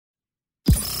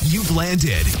You've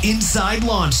landed inside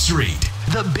Launch Street,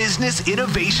 the Business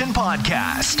Innovation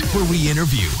Podcast, where we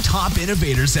interview top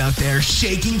innovators out there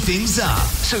shaking things up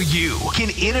so you can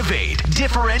innovate,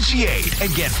 differentiate,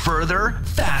 and get further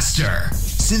faster.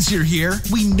 Since you're here,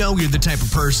 we know you're the type of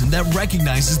person that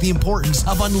recognizes the importance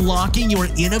of unlocking your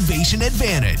innovation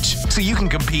advantage so you can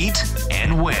compete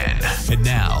and win. And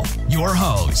now, your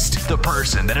host, the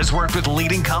person that has worked with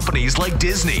leading companies like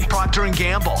Disney, Procter &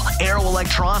 Gamble, Aero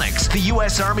Electronics, the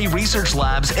U.S. Army Research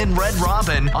Labs, and Red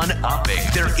Robin on upping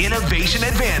their innovation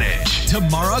advantage.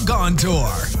 Tamara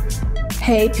Gontor.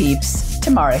 Hey peeps,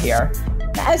 Tamara here.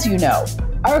 As you know,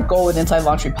 our goal with Inside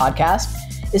Launch Street Podcast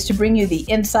is to bring you the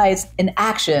insights and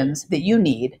actions that you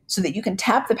need so that you can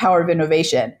tap the power of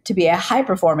innovation to be a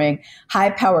high-performing,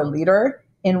 high-power leader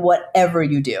in whatever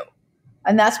you do.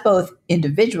 And that's both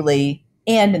individually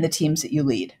and in the teams that you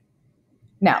lead.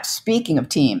 Now, speaking of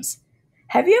teams,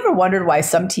 have you ever wondered why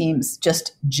some teams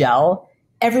just gel?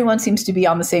 Everyone seems to be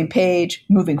on the same page,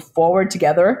 moving forward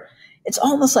together. It's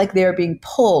almost like they're being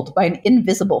pulled by an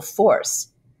invisible force.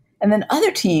 And then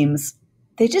other teams,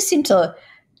 they just seem to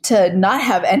not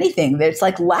have anything. It's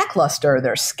like lackluster.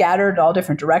 They're scattered in all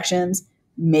different directions,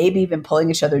 maybe even pulling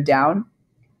each other down.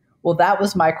 Well, that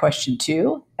was my question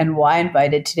too, and why I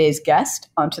invited today's guest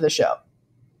onto the show.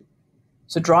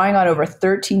 So drawing on over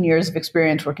 13 years of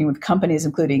experience working with companies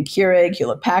including Keurig,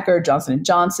 Hewlett-Packard, Johnson &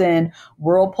 Johnson,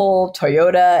 Whirlpool,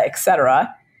 Toyota,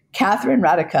 etc., Katherine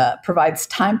Radeka provides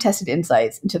time-tested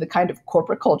insights into the kind of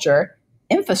corporate culture,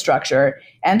 infrastructure,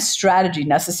 and strategy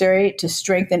necessary to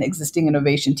strengthen existing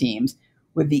innovation teams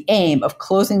with the aim of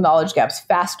closing knowledge gaps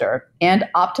faster and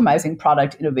optimizing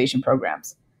product innovation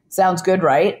programs. Sounds good,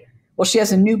 right? Well, she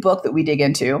has a new book that we dig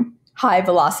into, High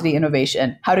Velocity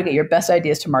Innovation, How to Get Your Best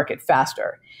Ideas to Market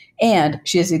Faster. And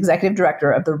she is the executive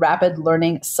director of the Rapid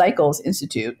Learning Cycles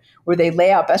Institute, where they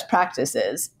lay out best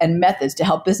practices and methods to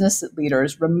help business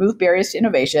leaders remove barriers to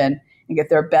innovation and get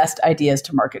their best ideas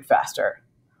to market faster.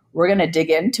 We're going to dig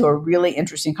into a really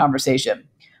interesting conversation.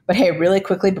 But hey, really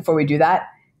quickly before we do that,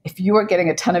 if you are getting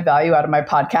a ton of value out of my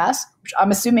podcast, which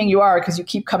I'm assuming you are because you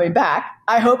keep coming back,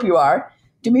 I hope you are,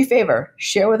 do me a favor,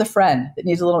 share with a friend that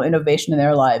needs a little innovation in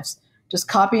their lives. Just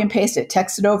copy and paste it,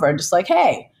 text it over, and just like,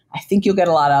 hey, I think you'll get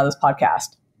a lot out of this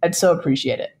podcast. I'd so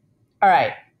appreciate it. All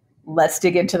right, let's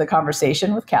dig into the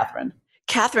conversation with Katherine.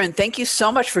 Katherine, thank you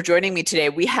so much for joining me today.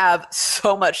 We have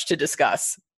so much to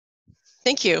discuss.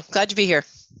 Thank you. Glad to be here.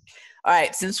 All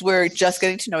right, since we're just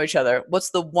getting to know each other,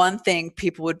 what's the one thing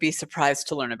people would be surprised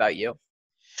to learn about you?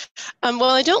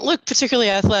 Well, I don't look particularly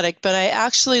athletic, but I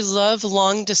actually love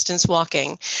long distance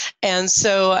walking. And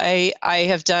so I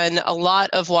have done a lot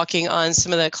of walking on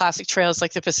some of the classic trails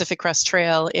like the Pacific Crest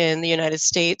Trail in the United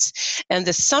States. And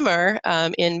this summer,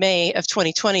 in May of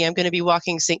 2020, I'm going to be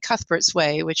walking St. Cuthbert's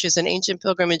Way, which is an ancient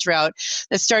pilgrimage route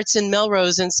that starts in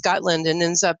Melrose in Scotland and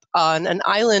ends up on an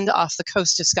island off the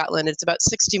coast of Scotland. It's about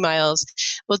 60 miles.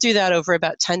 We'll do that over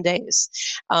about 10 days.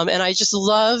 And I just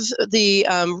love the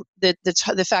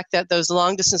fact that those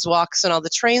long distance walks and all the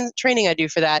training I do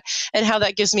for that, and how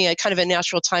that gives me a kind of a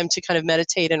natural time to kind of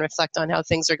meditate and reflect on how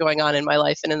things are going on in my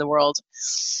life and in the world.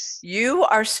 You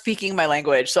are speaking my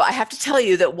language. So I have to tell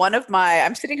you that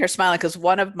I'm sitting here smiling because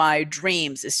one of my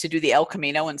dreams is to do the El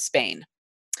Camino in Spain.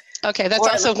 Okay, that's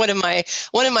also one of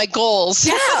my goals.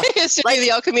 Yeah, is to do the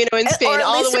El Camino in Spain, or at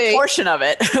all least the way. A portion of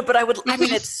it, but I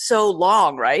mean, it's so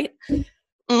long, right?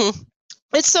 Mm-hmm.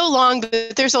 It's so long,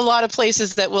 but there's a lot of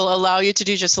places that will allow you to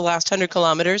do just the last 100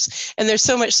 kilometers. And there's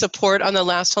so much support on the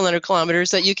last 100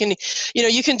 kilometers that you can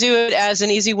do it as an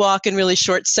easy walk in really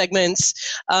short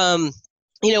segments.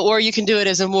 Or you can do it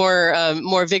as a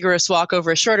more vigorous walk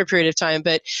over a shorter period of time.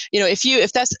 But, if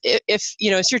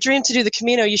it's your dream to do the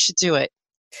Camino, you should do it.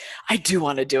 I do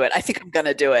want to do it. I think I'm going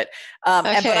to do it. But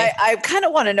I kind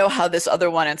of want to know how this other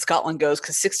one in Scotland goes,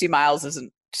 because 60 miles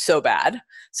isn't so bad.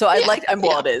 So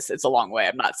it is. It's a long way.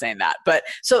 I'm not saying that. But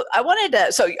so I wanted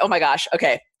to, oh my gosh.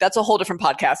 Okay. That's a whole different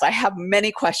podcast. I have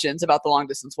many questions about the long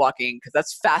distance walking because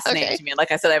that's fascinating to me. And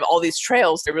like I said, I have all these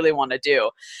trails I really want to do.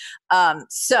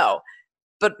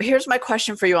 But here's my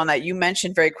question for you on that. You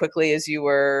mentioned very quickly as you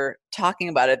were talking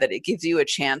about it that it gives you a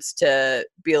chance to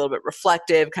be a little bit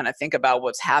reflective, kind of think about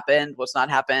what's happened, what's not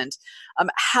happened.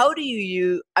 How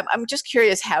do I'm just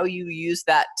curious how you use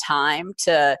that time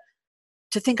to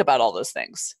think about all those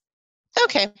things.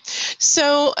 Okay.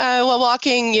 So while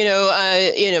walking,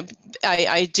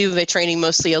 I do the training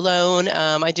mostly alone.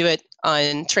 I do it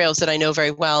on trails that I know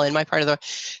very well in my part of the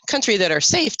country that are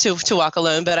safe to walk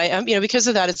alone. But I am, because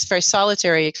of that, it's a very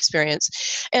solitary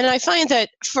experience. And I find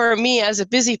that for me as a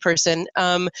busy person,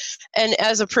 and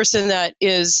as a person that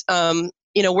is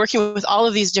working with all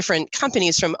of these different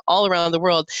companies from all around the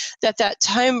world, that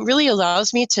time really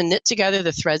allows me to knit together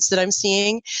the threads that I'm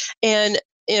seeing. And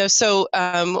so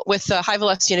with high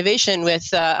velocity innovation,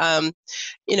 to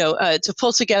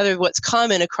pull together what's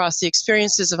common across the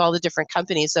experiences of all the different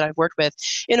companies that I've worked with,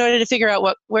 in order to figure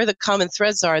out where the common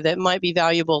threads are that might be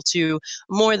valuable to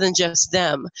more than just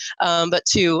them, but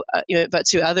to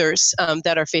others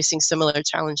that are facing similar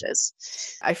challenges.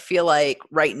 I feel like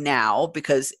right now,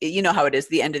 because you know how it is,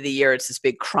 the end of the year, it's this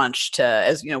big crunch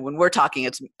when we're talking,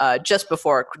 it's just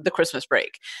before the Christmas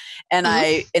break. And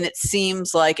and it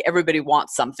seems like everybody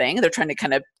wants something. They're trying to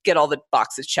kind of get all the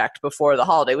boxes checked before the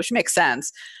holiday, which makes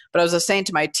sense. But I was saying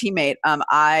to my teammate,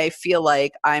 I feel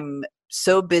like I'm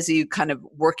so busy kind of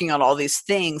working on all these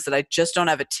things that I just don't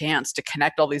have a chance to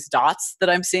connect all these dots that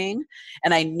I'm seeing.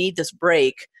 And I need this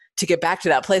break to get back to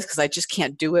that place because I just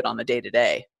can't do it on the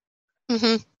day-to-day.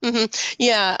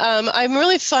 Yeah, I'm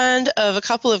really fond of a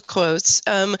couple of quotes.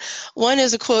 One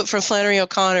is a quote from Flannery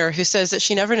O'Connor, who says that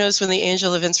she never knows when the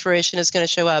angel of inspiration is going to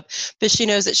show up, but she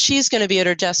knows that she's going to be at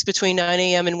her desk between 9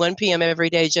 a.m. and 1 p.m. every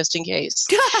day just in case.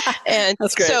 And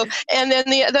that's great. So, and then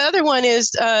the other one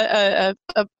is a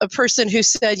person who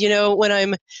said, when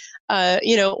I'm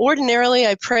ordinarily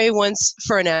I pray once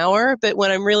for an hour, but when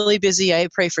I'm really busy, I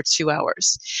pray for 2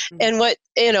 hours. And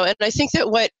and I think that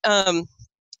what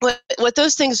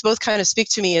those things both kind of speak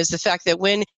to me is the fact that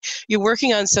when you're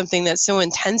working on something that's so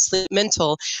intensely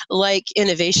mental, like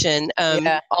innovation,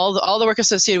 all the work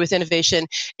associated with innovation,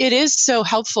 it is so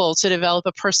helpful to develop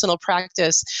a personal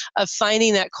practice of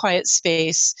finding that quiet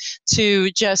space to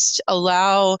just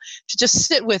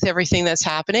sit with everything that's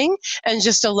happening and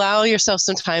just allow yourself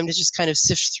some time to just kind of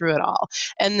sift through it all.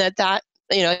 And that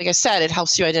like I said, it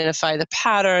helps you identify the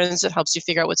patterns. It helps you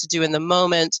figure out what to do in the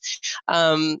moment.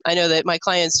 I know that my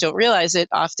clients don't realize it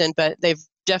often, but they've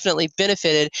definitely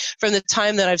benefited from the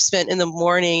time that I've spent in the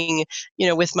morning,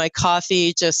 with my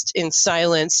coffee, just in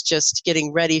silence, just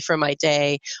getting ready for my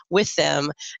day with them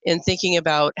and thinking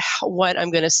about what I'm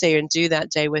going to say and do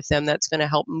that day with them. That's going to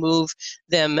help move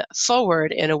them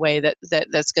forward in a way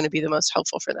that's going to be the most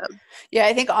helpful for them. Yeah,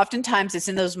 I think oftentimes it's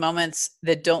in those moments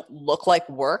that don't look like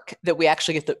work that we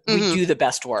actually we do the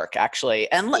best work,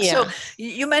 actually. And so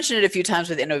you mentioned it a few times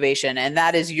with innovation, and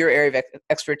that is your area of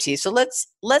expertise. So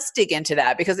let's dig into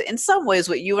that, because in some ways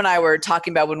what you and I were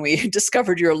talking about when we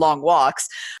discovered your long walks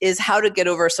is how to get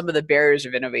over some of the barriers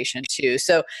of innovation too.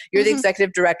 So you're the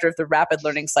executive director of the Rapid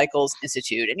Learning Cycles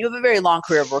Institute, and you have a very long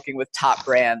career of working with top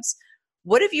brands.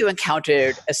 What have you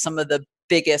encountered as some of the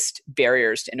biggest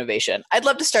barriers to innovation? I'd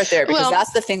love to start there, because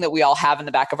that's the thing that we all have in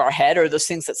the back of our head, or those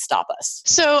things that stop us.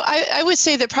 So I would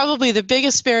say that probably the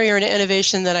biggest barrier to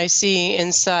innovation that I see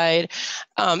inside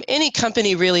any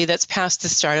company really that's past the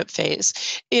startup phase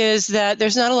is that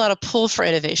there's not a lot of pull for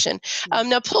innovation.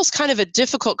 Now, pull is kind of a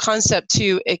difficult concept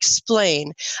to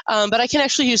explain, but I can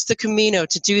actually use the Camino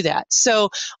to do that. So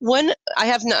when I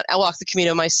have not walked the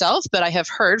Camino myself, but I have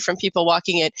heard from people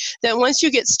walking it that once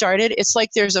you get started, it's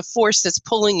like there's a force that's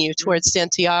pulling you towards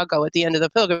Santiago at the end of the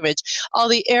pilgrimage. All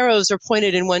the arrows are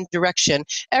pointed in one direction.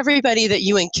 Everybody that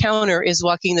you encounter is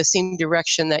walking the same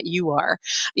direction that you are.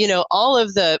 All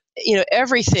of the,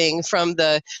 everything from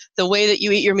the way that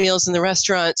you eat your meals in the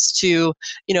restaurants to,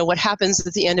 what happens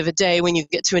at the end of a day when you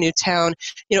get to a new town,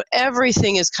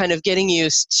 everything is kind of getting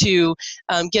used to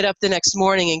get up the next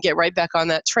morning and get right back on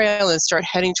that trail and start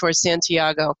heading towards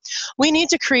Santiago. We need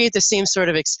to create the same sort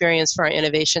of experience for our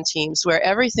innovation teams, where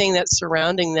everything that's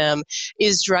surrounding them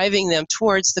is driving them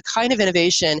towards the kind of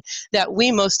innovation that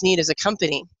we most need as a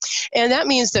company. And that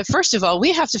means that, first of all,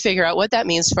 we have to figure out what that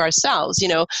means for ourselves.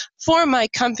 For my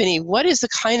company, what is the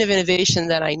kind of innovation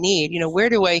that I need? Where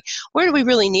do we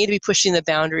really need to be pushing the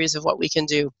boundaries of what we can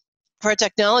do? For a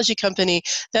technology company,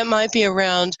 that might be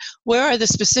around where are the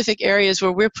specific areas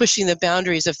where we're pushing the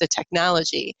boundaries of the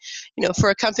technology. For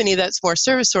a company that's more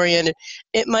service-oriented,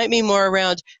 it might be more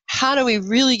around how do we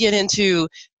really get into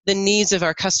the needs of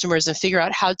our customers and figure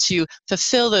out how to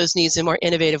fulfill those needs in more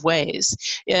innovative ways.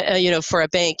 For a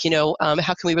bank, how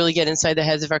can we really get inside the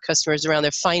heads of our customers around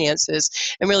their finances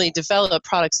and really develop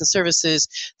products and services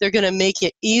that are going to make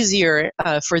it easier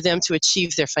for them to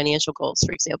achieve their financial goals,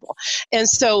 for example. And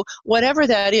so whatever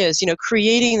that is,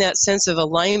 creating that sense of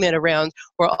alignment around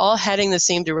we're all heading the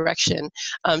same direction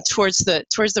towards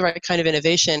the right kind of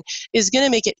innovation is going to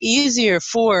make it easier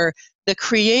for the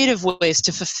creative ways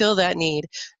to fulfill that need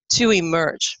to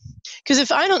emerge. Because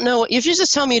if you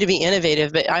just tell me to be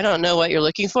innovative, but I don't know what you're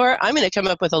looking for, I'm going to come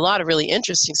up with a lot of really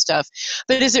interesting stuff.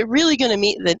 But is it really going to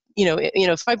meet that,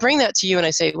 if I bring that to you and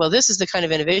I say, well, this is the kind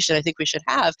of innovation I think we should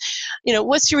have,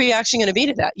 what's your reaction going to be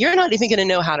to that? You're not even going to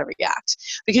know how to react,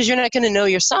 because you're not going to know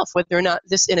yourself whether or not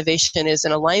this innovation is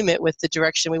in alignment with the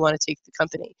direction we want to take the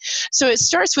company. So it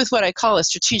starts with what I call a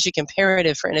strategic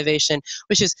imperative for innovation,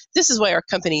 which is, this is why our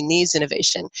company needs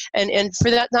innovation. And for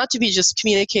that not to be just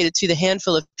communicated to the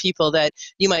handful of people that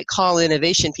you might call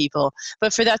innovation people,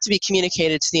 but for that to be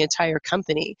communicated to the entire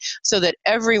company so that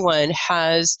everyone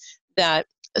has that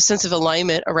sense of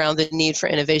alignment around the need for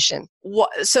innovation.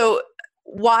 So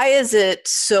why is it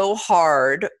so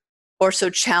hard or so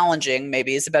challenging,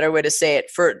 maybe is a better way to say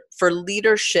it, for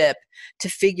leadership to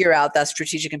figure out that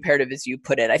strategic imperative, as you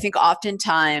put it? I think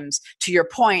oftentimes, to your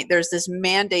point, there's this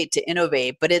mandate to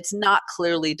innovate, but it's not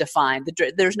clearly defined.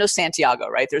 There's no Santiago,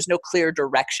 right? There's no clear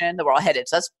direction that we're all headed.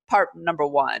 So that's part number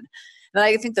one. And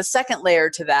I think the second layer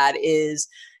to that is,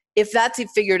 if that's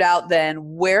figured out, then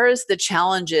where is the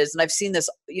challenges? And I've seen this,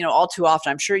 all too often,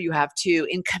 I'm sure you have too,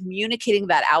 in communicating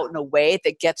that out in a way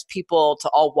that gets people to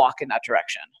all walk in that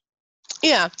direction.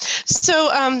 Yeah. So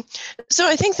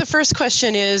I think the first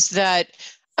question is that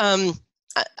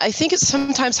I think it's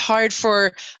sometimes hard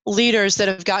for leaders that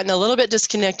have gotten a little bit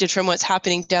disconnected from what's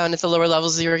happening down at the lower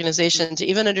levels of the organization to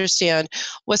even understand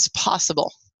what's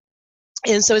possible.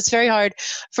 And so it's very hard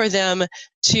for them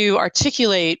to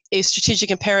articulate a strategic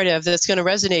imperative that's going to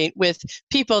resonate with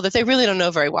people that they really don't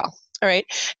know very well. All right.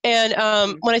 And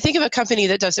when I think of a company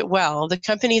that does it well, the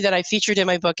company that I featured in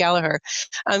my book, Gallagher,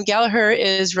 Gallagher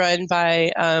is run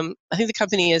by, I think the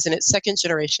company is in its second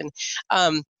generation,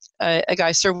 a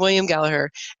guy, Sir William Gallagher.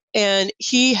 And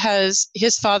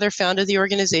his father founded the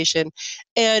organization.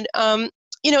 And, and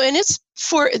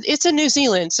it's in New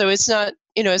Zealand, so it's not,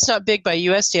 it's not big by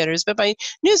U.S. standards, but by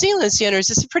New Zealand standards,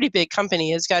 it's a pretty big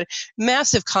company. It's got a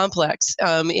massive complex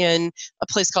in a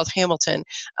place called Hamilton.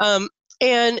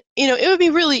 And, it would be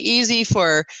really easy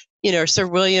for, Sir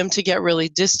William to get really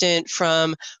distant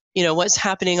from, what's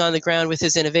happening on the ground with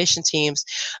his innovation teams.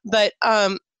 But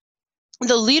the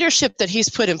leadership that he's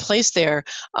put in place there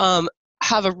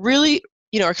have a really,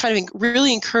 are kind of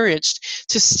really encouraged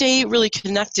to stay really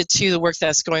connected to the work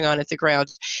that's going on at the ground.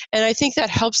 And I think that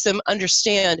helps them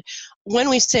understand, when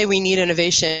we say we need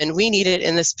innovation, we need it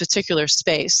in this particular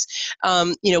space.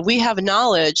 We have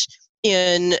knowledge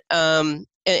in,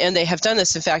 and they have done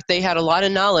this. In fact, they had a lot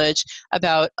of knowledge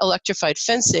about electrified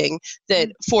fencing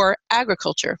for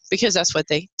agriculture, because that's what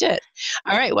they did.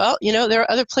 All right, well, there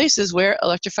are other places where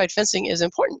electrified fencing is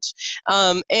important.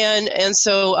 And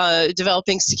so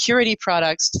developing security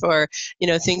products for,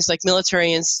 things like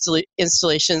military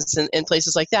installations and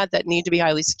places like that need to be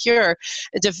highly secure,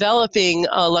 developing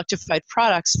electrified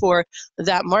products for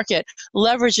that market,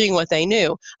 leveraging what they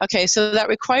knew. Okay, so that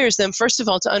requires them, first of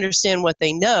all, to understand what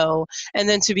they know,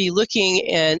 and then to be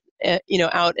looking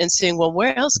out and saying, well,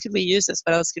 where else could we use this?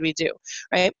 What else could we do,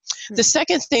 right? Mm-hmm. The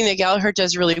second thing that Gallagher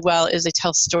does really well is they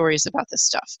tell stories about this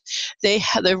stuff.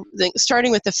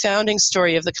 Starting with the founding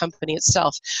story of the company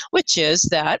itself, which is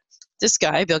that this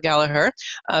guy, Bill Gallagher,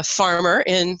 a farmer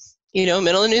in,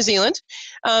 middle of New Zealand,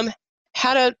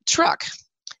 had a truck.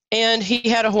 And he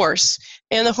had a horse,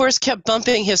 and the horse kept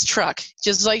bumping his truck,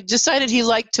 just like decided he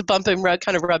liked to bump and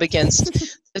rub against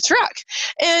the truck.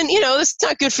 And, it's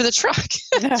not good for the truck.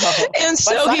 No, and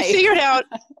so he figured out,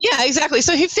 yeah, exactly.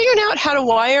 So he figured out how to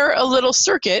wire a little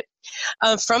circuit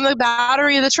from the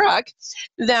battery of the truck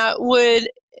that would,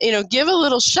 give a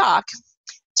little shock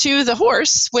to the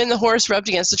horse when the horse rubbed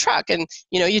against the truck. And,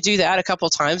 you do that a couple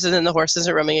times, and then the horse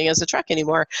isn't rubbing against the truck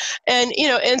anymore. And,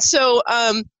 and so,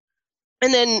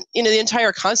 and then, the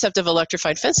entire concept of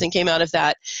electrified fencing came out of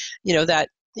that, Bill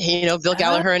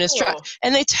Gallagher and his truck.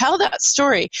 And they tell that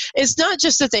story. It's not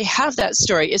just that they have that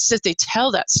story, it's that they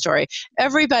tell that story.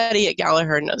 Everybody at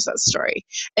Gallagher knows that story.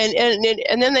 And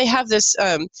then they have this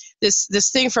this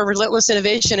thing for relentless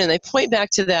innovation, and they point back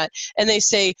to that, and they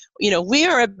say, we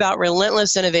are about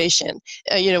relentless innovation.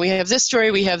 We have this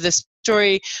story, we have this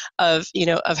story of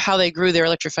how they grew their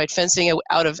electrified fencing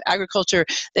out of agriculture.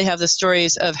 They have the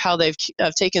stories of how they've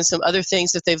taken some other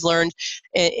things that they've learned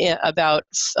about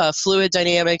fluid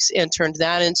dynamics and turned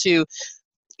that into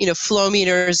flow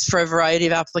meters for a variety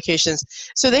of applications.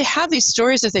 So they have these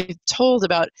stories that they've told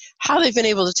about how they've been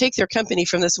able to take their company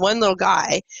from this one little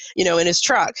guy in his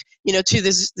truck to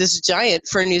this giant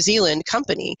for New Zealand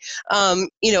company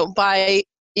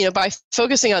by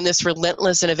focusing on this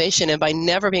relentless innovation and by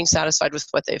never being satisfied with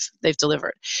what they've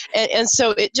delivered. And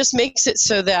so it just makes it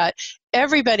so that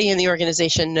everybody in the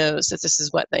organization knows that this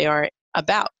is what they are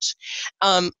about.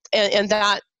 And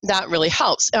that really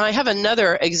helps. And I have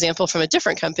another example from a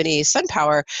different company,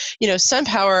 SunPower.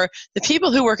 SunPower, the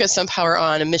people who work at SunPower are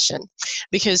on a mission,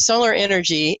 because solar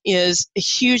energy is a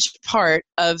huge part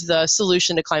of the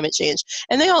solution to climate change.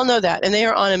 And they all know that, and they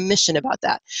are on a mission about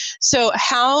that. So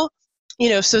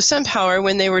so SunPower,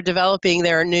 when they were developing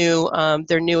their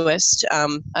newest,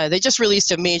 they just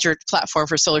released a major platform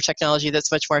for solar technology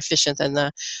that's much more efficient than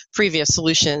the previous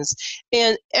solutions.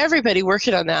 And everybody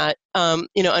working on that,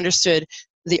 understood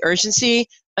the urgency,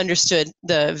 understood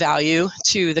the value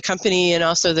to the company and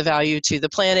also the value to the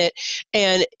planet.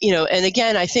 And, and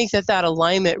again, I think that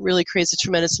alignment really creates a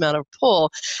tremendous amount of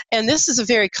pull. And this is a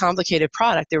very complicated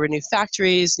product. There were new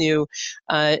factories, new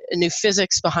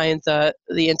physics behind the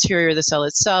interior of the cell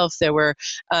itself. There were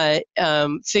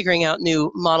figuring out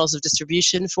new models of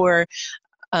distribution for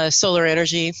solar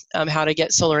energy, how to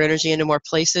get solar energy into more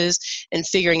places, and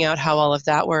figuring out how all of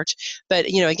that worked. But,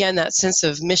 again, that sense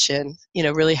of mission,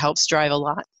 really helps drive a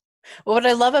lot. Well, what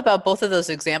I love about both of those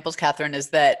examples, Katherine, is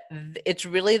that it's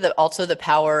really also the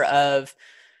power of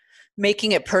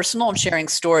making it personal and sharing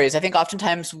stories. I think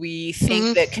oftentimes we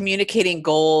think that communicating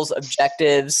goals,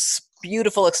 objectives,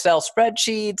 beautiful Excel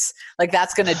spreadsheets, like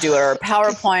that's going to do it, or a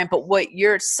PowerPoint. But what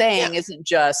you're saying isn't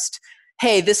just,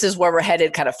 hey, this is where we're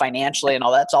headed kind of financially and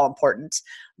all that's all important.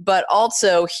 But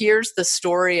also here's the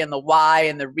story and the why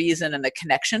and the reason and the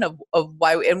connection of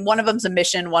why. And one of them's a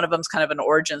mission, one of them's kind of an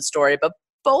origin story, but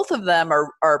both of them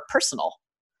are personal.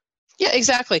 Yeah,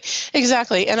 exactly.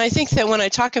 And I think that when I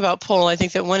talk about pull, I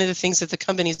think that one of the things that the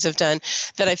companies have done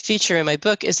that I feature in my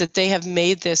book is that they have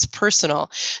made this personal.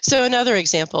 So another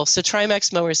example,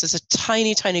 Trimax Mowers is a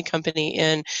tiny, tiny company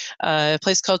in a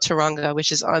place called Tauranga,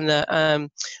 which is on the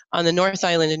North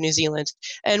Island of New Zealand.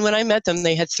 And when I met them,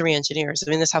 they had 3 engineers. I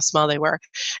mean, that's how small they were.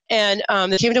 And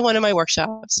they came to one of my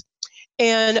workshops.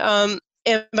 And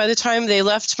by the time they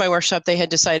left my workshop, they had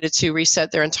decided to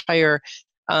reset their entire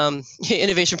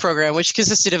innovation program, which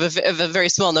consisted of a very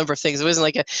small number of things. It wasn't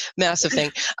like a massive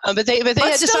thing, but they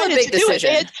had decided to do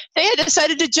it. They had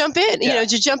decided to jump in,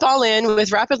 to jump all in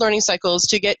with rapid learning cycles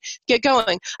to get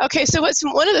going. Okay, so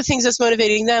one of the things that's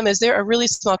motivating them is they're a really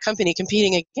small company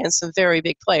competing against some very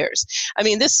big players. I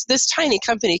mean, this tiny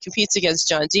company competes against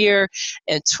John Deere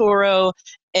and Toro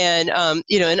and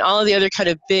and all of the other kind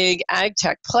of big ag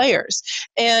tech players,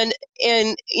 and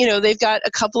they've got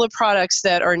a couple of products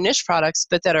that are niche products,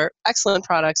 but that are excellent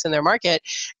products in their market,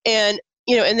 and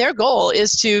their goal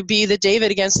is to be the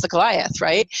David against the Goliath,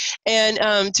 right? And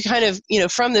to kind of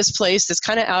from this place that's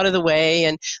kind of out of the way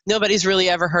and nobody's really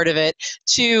ever heard of it,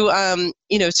 to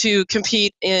to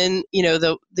compete in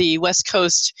the West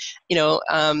Coast,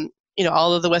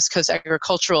 all of the West Coast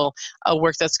agricultural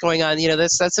work that's going on.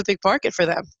 That's a big market for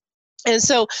them. And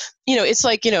so, it's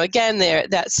like, again,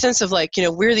 that sense of like,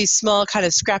 we're these small kind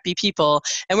of scrappy people,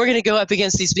 and we're going to go up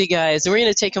against these big guys, and we're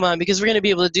going to take them on because we're going to be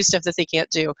able to do stuff that they can't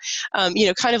do.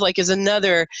 Kind of like is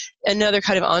another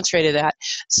kind of entree to that.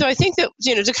 So I think that,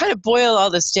 to kind of boil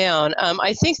all this down,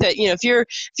 I think that, if you're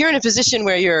in a position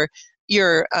where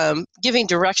you're giving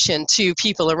direction to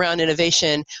people around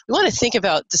innovation, we want to think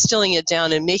about distilling it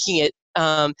down and making it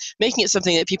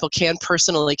something that people can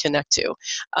personally connect to.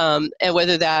 And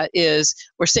whether that is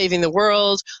we're saving the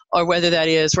world, or whether that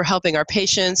is we're helping our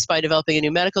patients by developing a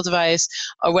new medical device,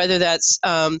 or whether that's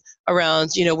around,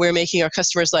 we're making our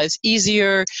customers' lives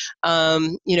easier,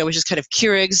 which is kind of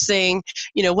Keurig's thing,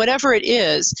 whatever it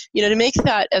is, to make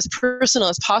that as personal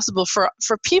as possible for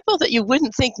people that you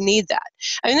wouldn't think need that.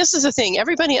 I mean, this is the thing.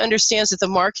 Everybody understands that the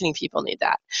marketing people need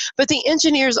that, but the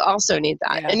engineers also need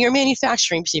that. Yeah. And your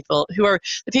manufacturing people, who are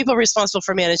the people responsible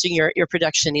for managing your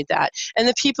production, need that. And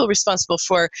the people responsible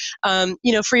for,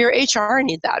 for your HR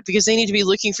need that, because they need to be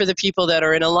looking for the people that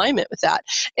are in alignment with that.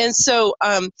 And so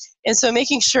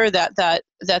making sure that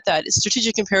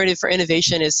strategic imperative for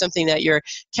innovation is something that you're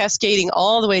cascading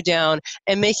all the way down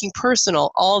and making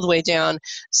personal all the way down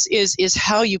is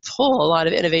how you pull a lot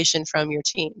of innovation from your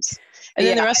teams. And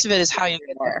then the rest of it is how you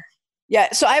get there.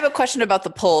 Yeah. So I have a question about the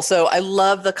pull. So I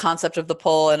love the concept of the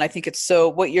pull. And I think it's so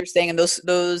what you're saying, and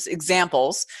those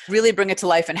examples really bring it to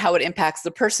life and how it impacts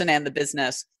the person and the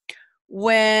business.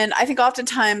 When I think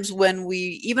oftentimes when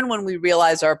we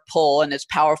realize our pull and it's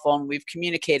powerful and we've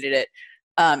communicated it,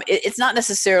 it's not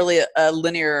necessarily a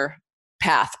linear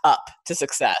path up to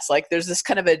success. Like there's this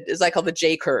kind of as I call the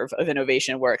J curve of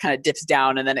innovation, where it kind of dips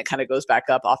down and then it kind of goes back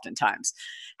up oftentimes.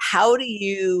 How do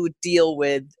you deal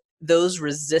with those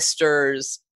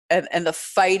resistors and the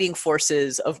fighting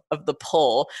forces of the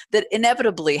pull that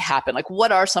inevitably happen? Like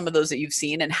what are some of those that you've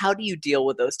seen, and how do you deal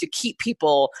with those to keep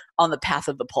people on the path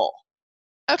of the pull?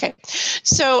 Okay.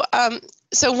 So,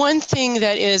 so one thing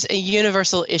that is a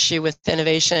universal issue with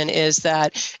innovation is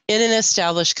that in an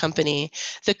established company,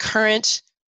 the current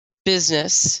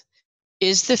business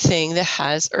is the thing that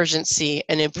has urgency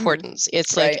and importance.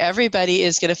 It's like everybody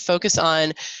is going to focus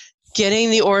on getting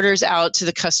the orders out to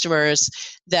the customers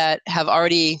that have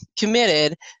already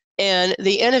committed, and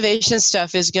the innovation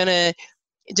stuff is going to,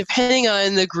 depending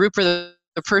on the group or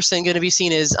the person, going to be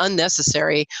seen as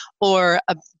unnecessary or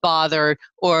a bother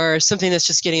or something that's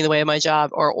just getting in the way of my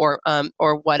job or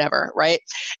whatever, right?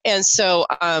 And so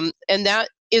and that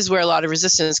is where a lot of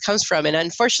resistance comes from. And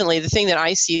unfortunately, the thing that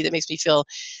I see that makes me feel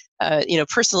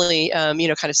personally,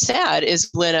 kind of sad is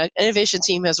when an innovation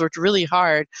team has worked really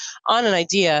hard on an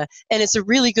idea and it's a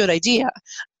really good idea,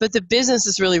 but the business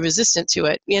is really resistant to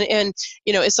it. And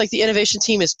it's like the innovation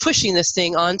team is pushing this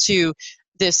thing onto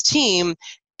this team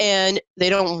and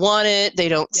they don't want it, they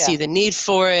don't see the need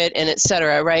for it, and et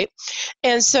cetera, right?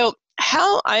 And so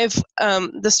how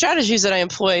the strategies that I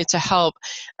employ to help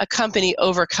a company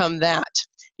overcome that,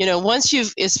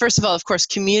 is first of all, of course,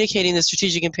 communicating the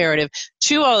strategic imperative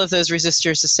to all of those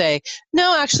resistors to say,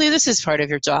 no, actually, this is part of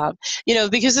your job,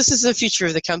 because this is the future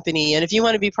of the company. And if you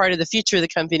want to be part of the future of the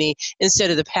company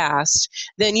instead of the past,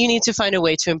 then you need to find a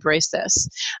way to embrace this.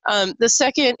 The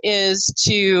second is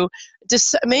to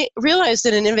realize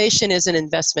that an innovation is an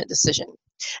investment decision.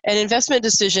 And investment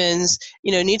decisions,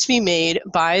 need to be made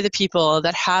by the people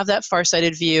that have that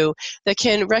far-sighted view, that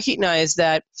can recognize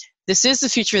that this is the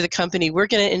future of the company. We're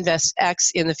going to invest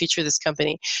X in the future of this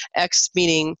company. X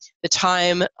meaning the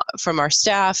time from our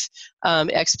staff,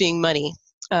 X being money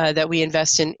that we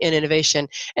invest in innovation.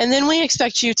 And then we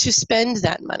expect you to spend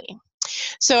that money.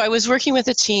 So I was working with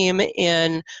a team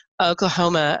in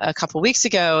Oklahoma a couple weeks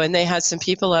ago, and they had some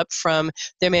people up from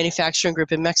their manufacturing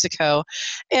group in Mexico.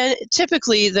 And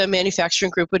typically the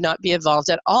manufacturing group would not be involved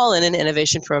at all in an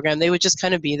innovation program. They would just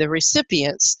kind of be the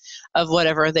recipients of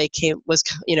whatever they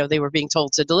were being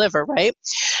told to deliver, right?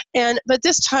 But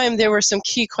this time there were some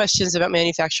key questions about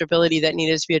manufacturability that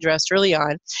needed to be addressed early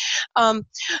on. And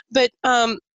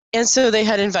so they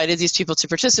had invited these people to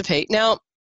participate. Now,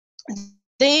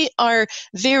 they are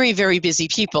very, very busy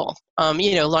people.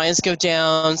 Lines go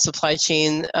down, supply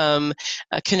chain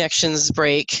connections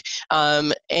break,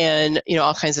 and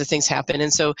all kinds of things happen.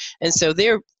 And so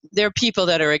they're people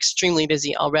that are extremely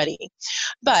busy already.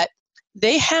 But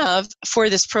they have, for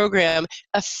this program,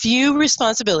 a few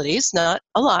responsibilities, not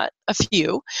a lot, a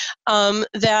few,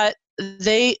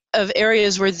 of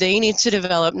areas where they need to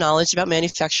develop knowledge about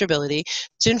manufacturability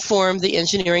to inform the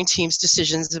engineering team's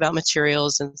decisions about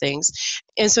materials and things.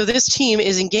 And so this team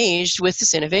is engaged with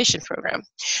this innovation program.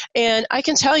 And I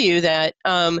can tell you that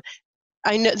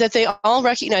I know that they all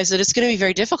recognize that it's going to be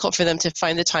very difficult for them to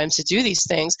find the time to do these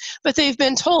things, but they've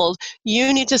been told,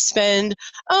 you need to spend,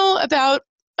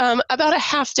 about a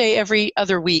half day every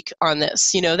other week on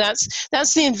this.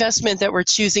 That's the investment that we're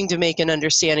choosing to make in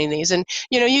understanding these. And,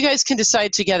 you guys can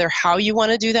decide together how you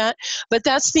want to do that, but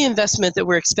that's the investment that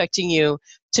we're expecting you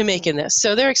to make in this.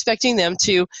 So they're expecting them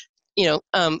to,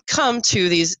 come to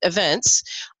these events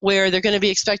where they're going to be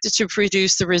expected to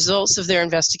produce the results of their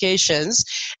investigations.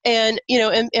 And,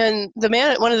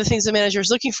 one of the things the manager is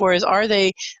looking for is, are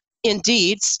they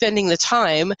indeed spending the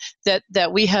time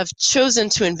that we have chosen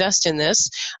to invest in this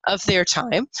of their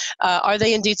time? Are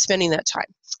they indeed spending that time?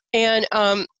 And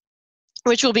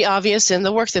which will be obvious in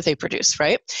the work that they produce,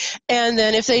 right? And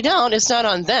then if they don't, it's not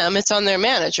on them, it's on their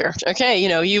manager. Okay,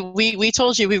 we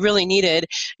told you we really needed,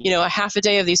 a half a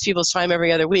day of these people's time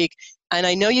every other week. And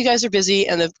I know you guys are busy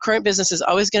and the current business is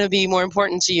always going to be more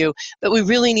important to you, but we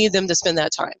really need them to spend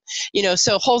that time.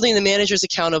 So holding the managers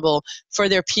accountable for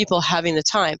their people having the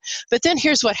time. But then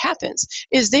here's what happens,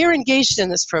 is they're engaged in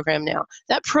this program now.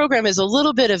 That program is a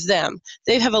little bit of them.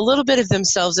 They have a little bit of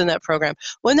themselves in that program.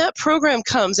 When that program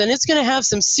comes, and it's going to have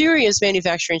some serious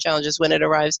manufacturing challenges when it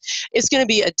arrives, it's going to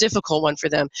be a difficult one for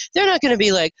them. They're not going to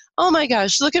be like, oh my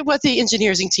gosh, look at what the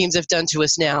engineering teams have done to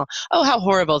us now. Oh, how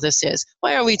horrible this is.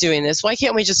 Why are we doing this? Why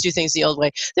can't we just do things the old way?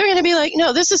 They're going to be like,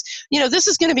 no, this is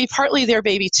going to be partly their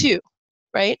baby too,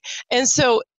 right? And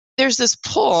so there's this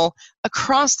pull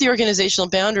across the organizational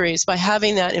boundaries by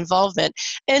having that involvement.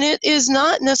 And it is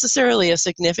not necessarily a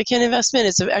significant investment.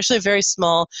 It's actually a very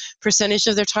small percentage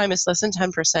of their time. It's less than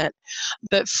 10%.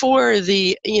 But for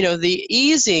the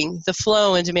easing the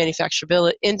flow into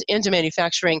manufacturability, into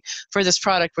manufacturing for this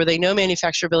product where they know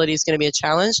manufacturability is going to be a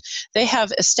challenge, they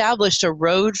have established a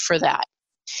road for that.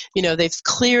 They've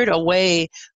cleared a way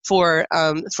for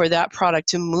that product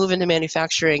to move into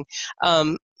manufacturing,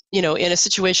 in a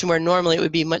situation where normally it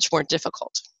would be much more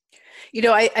difficult.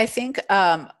 I think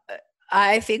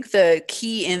I think the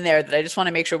key in there that I just want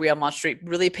to make sure we on Launch Street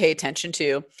really pay attention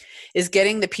to is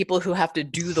getting the people who have to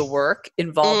do the work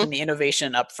involved in the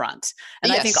innovation up front.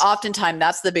 And I think oftentimes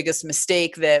that's the biggest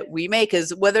mistake that we make,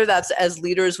 is whether that's as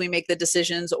leaders we make the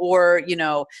decisions, or,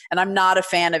 and I'm not a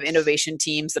fan of innovation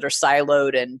teams that are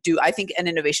siloed I think an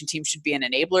innovation team should be an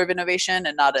enabler of innovation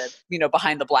and not a,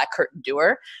 behind the black curtain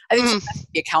doer. I think someone has to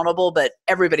be accountable, but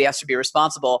everybody has to be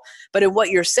responsible. But in what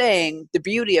you're saying, the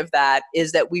beauty of that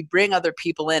is that we bring other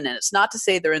people in, and it's not to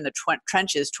say they're in the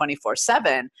trenches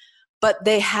 24/7, but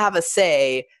they have a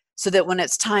say, so that when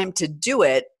it's time to do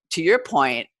it, to your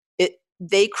point,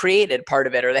 they created part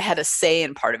of it, or they had a say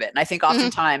in part of it. And I think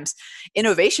oftentimes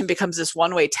innovation becomes this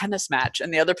one-way tennis match,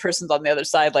 and the other person's on the other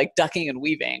side, like ducking and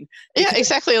weaving. Yeah,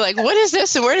 exactly. Like, what is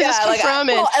this, and where does this come from?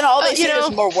 And all they see is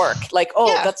more work. Like,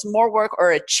 that's more work,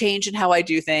 or a change in how I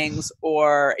do things,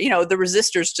 or the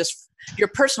resistors your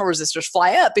personal resistors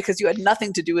fly up because you had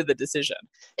nothing to do with the decision.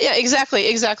 Yeah,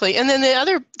 exactly. And then the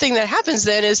other thing that happens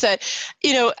then is that,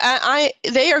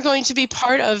 they are going to be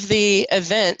part of the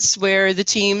events where the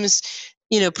teams,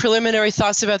 preliminary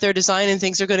thoughts about their design and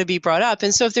things are going to be brought up.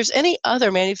 And so if there's any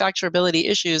other manufacturability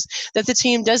issues that the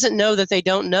team doesn't know that they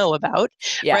don't know about,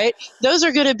 right, those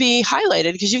are going to be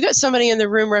highlighted, because you've got somebody in the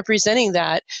room representing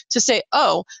that to say,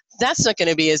 oh, that's not going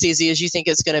to be as easy as you think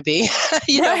it's going to be.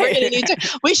 We're going to need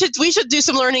to, we should do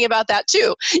some learning about that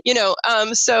too.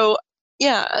 So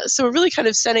we're really kind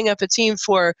of setting up a team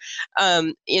for,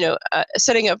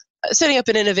 setting up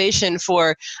an innovation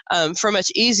for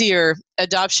much easier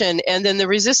adoption. And then the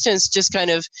resistance just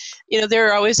kind of, there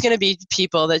are always going to be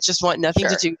people that just want nothing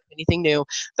to do with anything new.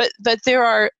 But there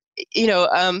are,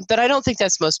 but I don't think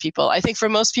that's most people. I think for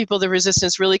most people, the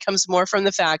resistance really comes more from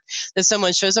the fact that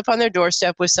someone shows up on their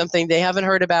doorstep with something they haven't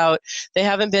heard about, they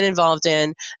haven't been involved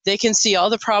in, they can see all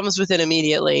the problems with it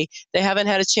immediately, they haven't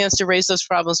had a chance to raise those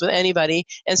problems with anybody,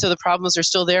 and so the problems are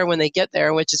still there when they get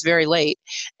there, which is very late.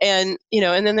 And,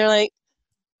 and then they're like,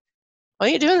 what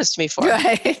are you doing this to me for?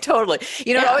 Right, totally.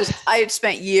 I had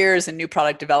spent years in new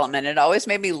product development, and it always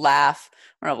made me laugh.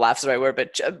 I don't know if laugh is the right word,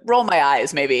 but roll my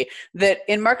eyes maybe, that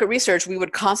in market research, we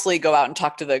would constantly go out and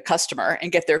talk to the customer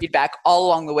and get their feedback all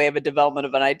along the way of a development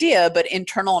of an idea. But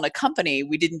internal in a company,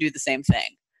 we didn't do the same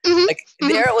thing.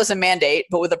 There it was a mandate,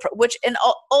 but with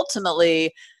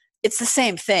ultimately, it's the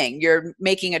same thing. You're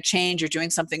making a change, you're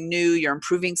doing something new, you're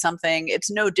improving something.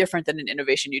 It's no different than an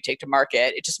innovation you take to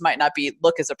market. It just might not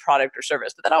look as a product or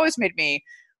service. But that always made me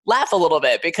laugh a little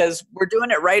bit, because we're doing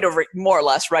it more or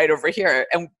less right over here,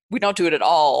 and we don't do it at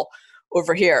all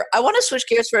over here. I want to switch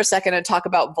gears for a second and talk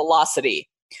about velocity,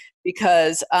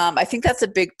 because I think that's a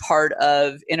big part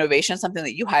of innovation, something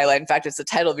that you highlight. In fact, it's the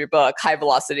title of your book, High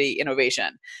Velocity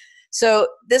Innovation. So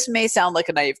this may sound like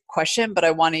a naive question, but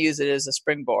I want to use it as a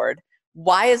springboard.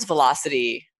 Why is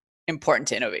velocity important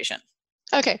to innovation?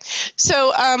 Okay,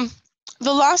 so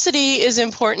velocity is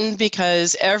important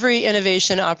because every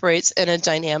innovation operates in a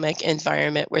dynamic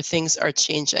environment where things are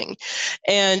changing.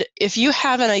 And if you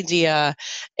have an idea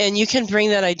and you can bring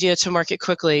that idea to market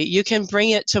quickly, you can bring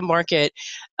it to market,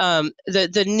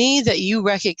 the need that you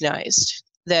recognized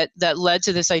that led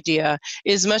to this idea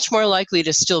is much more likely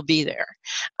to still be there.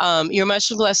 You're much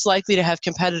less likely to have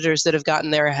competitors that have gotten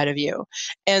there ahead of you.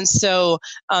 And so,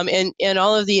 and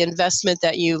all of the investment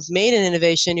that you've made in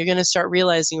innovation, you're going to start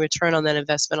realizing return on that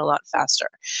investment a lot faster.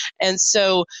 And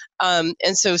so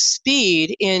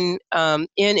speed in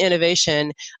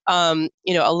innovation,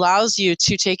 allows you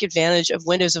to take advantage of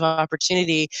windows of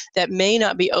opportunity that may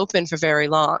not be open for very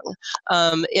long,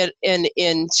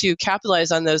 and to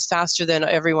capitalize on those faster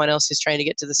than everyone else who's trying to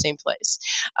get to the same place.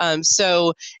 And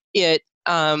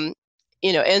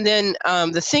then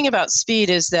the thing about speed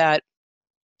is that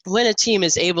when a team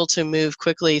is able to move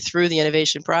quickly through the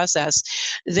innovation process,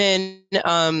 then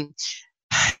a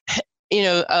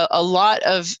lot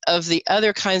of the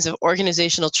other kinds of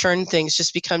organizational churn things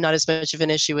just become not as much of an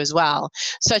issue as well,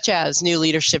 such as new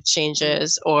leadership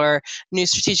changes or new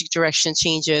strategic direction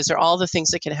changes, or all the things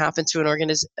that can happen to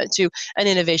an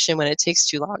innovation when it takes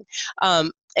too long.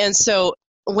 And so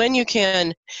when you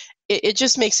can, it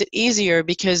just makes it easier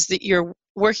because you're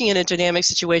working in a dynamic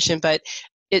situation, but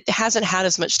it hasn't had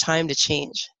as much time to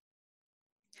change.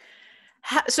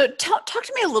 So talk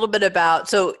to me a little bit about,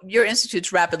 so your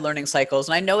institute's rapid learning cycles,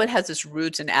 and I know it has its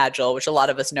roots in Agile, which a lot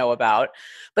of us know about,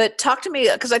 but talk to me,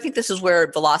 because I think this is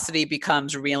where velocity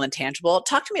becomes real and tangible.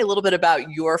 Talk to me a little bit about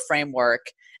your framework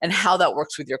and how that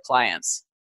works with your clients.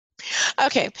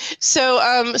 Okay,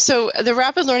 so the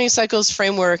rapid learning cycles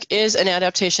framework is an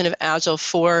adaptation of Agile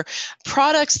for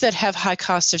products that have high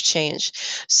cost of change.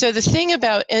 So the thing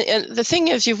about, and the thing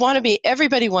is,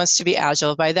 everybody wants to be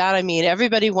Agile. By that I mean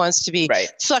everybody wants to be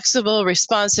flexible,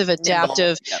 responsive,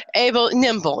 adaptive,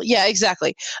 nimble. Yeah,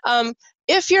 exactly.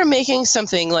 If you're making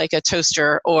something like a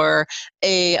toaster or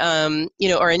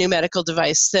or a new medical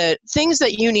device, the things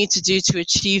that you need to do to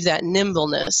achieve that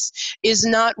nimbleness is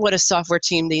not what a software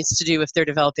team needs to do if they're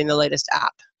developing the latest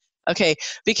app. Okay,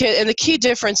 and the key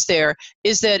difference there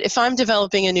is that if I'm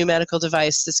developing a new medical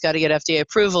device that's got to get FDA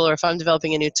approval, or if I'm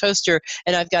developing a new toaster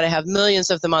and I've got to have millions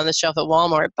of them on the shelf at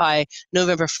Walmart by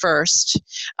November 1st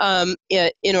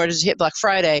in order to hit Black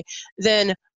Friday,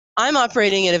 then I'm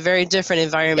operating in a very different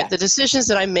environment. The decisions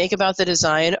that I make about the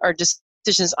design are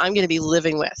decisions I'm going to be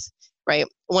living with, right,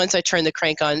 once I turn the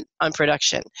crank on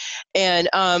production. And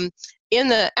in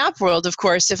the app world, of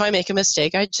course, if I make a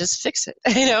mistake, I just fix it.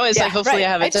 It's like, hopefully I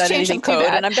haven't done anything too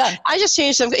bad. And I'm done. I just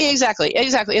changed some. Exactly.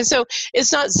 And so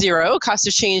it's not zero. Cost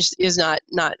of change is not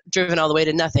driven all the way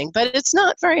to nothing, but it's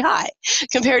not very high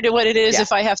compared to what it is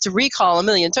if I have to recall a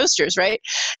million toasters, right?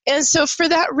 And so for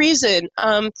that reason,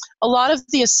 a lot of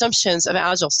the assumptions of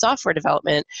Agile software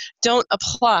development don't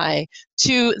apply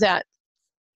to that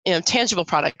tangible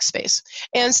product space.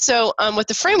 And so what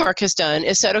the framework has done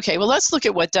is said, okay, well, let's look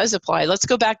at what does apply. Let's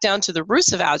go back down to the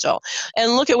roots of Agile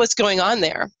and look at what's going on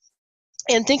there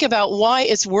and think about why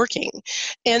it's working,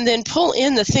 and then pull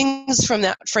in the things from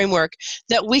that framework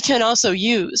that we can also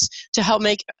use to help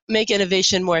make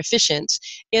innovation more efficient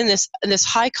in this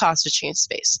high cost of change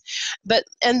space.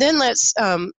 And then let's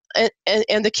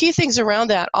and the key things around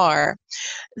that are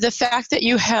the fact that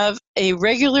you have a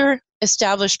regular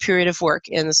established period of work.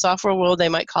 In the software world, they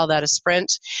might call that a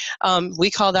sprint.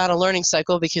 We call that a learning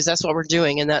cycle because that's what we're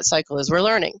doing in that cycle is we're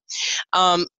learning.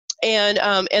 And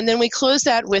then we close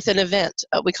that with an event.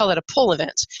 We call it a pull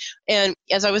event. And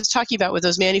as I was talking about with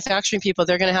those manufacturing people,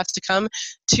 they're going to have to come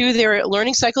to their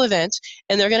learning cycle event,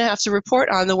 and they're going to have to report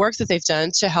on the work that they've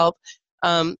done to help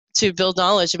to build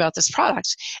knowledge about this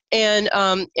product. And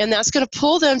that's going to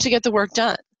pull them to get the work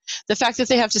done. The fact that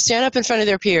they have to stand up in front of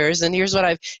their peers and here's what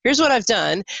I've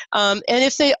done, and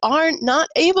if they are not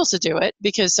able to do it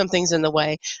because something's in the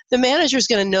way, the manager is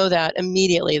going to know that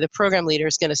immediately. The program leader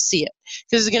is going to see it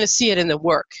because they're going to see it in the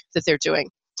work that they're doing.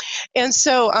 And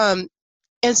so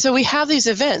we have these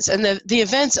events, and the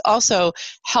events also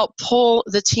help pull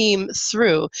the team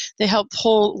through. They help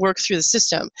pull work through the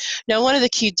system. Now, one of the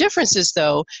key differences,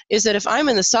 though, is that if I'm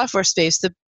in the software space,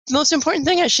 the most important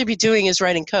thing I should be doing is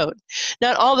writing code.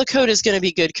 Not all the code is going to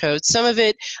be good code. Some of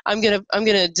it, I'm going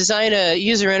to design a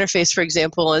user interface, for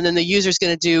example, and then the user's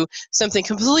going to do something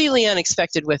completely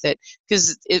unexpected with it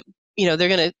because they're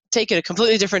going to take it a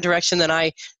completely different direction than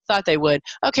I thought they would.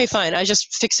 Okay, fine, I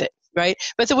just fix it, right?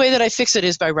 But the way that I fix it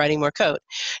is by writing more code.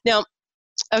 Now,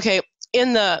 okay,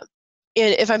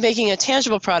 if I'm making a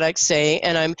tangible product, say,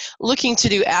 and I'm looking to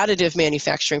do additive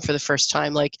manufacturing for the first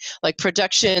time, like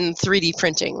production 3D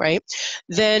printing, right?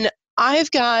 Then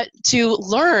I've got to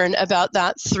learn about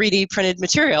that 3D printed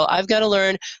material. I've got to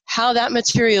learn how that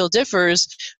material differs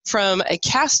from a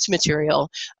cast material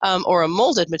or a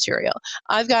molded material.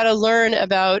 I've got to learn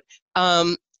about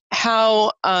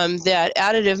how that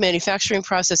additive manufacturing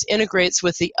process integrates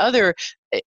with the other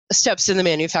steps in the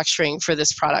manufacturing for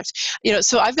this product.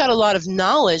 So I've got a lot of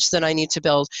knowledge that I need to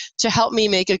build to help me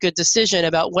make a good decision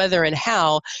about whether and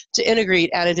how to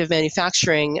integrate additive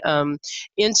manufacturing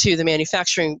into the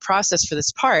manufacturing process for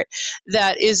this part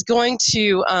that is going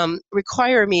to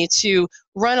require me to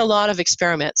run a lot of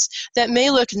experiments that may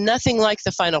look nothing like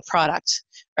the final product.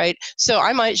 Right? So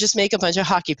I might just make a bunch of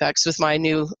hockey pucks with my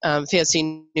new fancy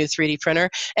new 3D printer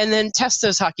and then test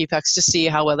those hockey pucks to see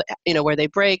how well, where they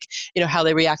break, how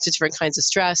they react to different kinds of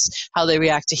stress, how they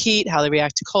react to heat, how they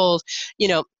react to cold,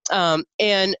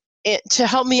 and to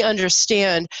help me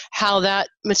understand how that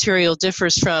material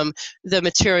differs from the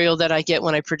material that I get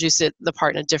when I produce the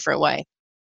part in a different way.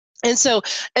 And so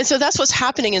that's what's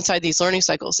happening inside these learning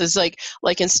cycles is like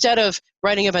instead of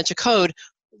writing a bunch of code,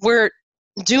 we're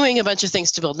doing a bunch of things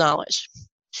to build knowledge.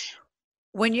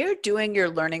 When you're doing your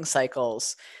learning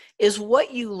cycles, is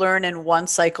what you learn in one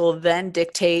cycle then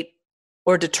dictate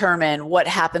or determine what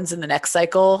happens in the next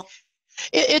cycle?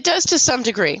 It does to some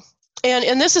degree.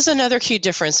 And this is another key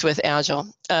difference with Agile,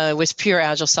 with pure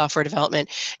Agile software development,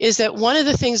 is that one of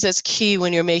the things that's key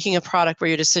when you're making a product where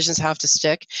your decisions have to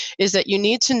stick is that you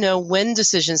need to know when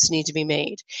decisions need to be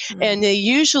made. Mm-hmm.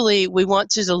 And we want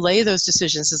to delay those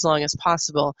decisions as long as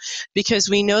possible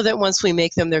because we know that once we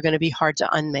make them, they're going to be hard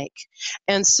to unmake.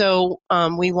 And so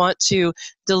we want to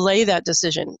delay that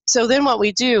decision. So then what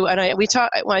we do, and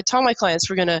when I tell my clients,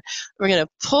 we're gonna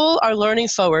pull our learning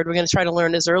forward. We're gonna try to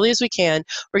learn as early as we can.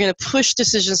 We're gonna push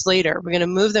decisions later. We're gonna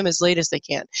move them as late as they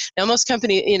can. Now, most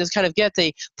companies, kind of get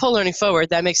the pull learning forward.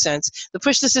 That makes sense. The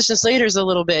push decisions later is a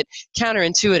little bit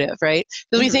counterintuitive, right?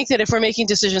 Because we think that if we're making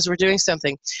decisions, we're doing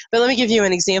something. But let me give you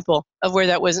an example of where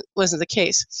that wasn't the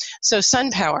case. So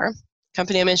SunPower,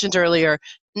 company I mentioned earlier,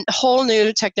 whole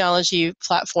new technology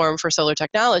platform for solar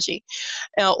technology.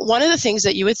 Now, one of the things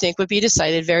that you would think would be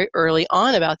decided very early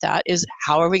on about that is,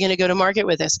 how are we going to go to market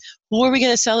with this? Who are we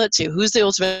going to sell it to? Who's the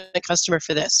ultimate customer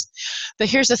for this? But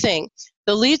here's the thing.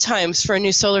 The lead times for a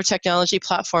new solar technology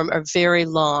platform are very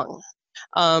long.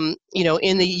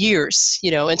 In the years,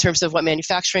 in terms of what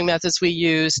manufacturing methods we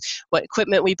use, what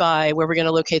equipment we buy, where we're going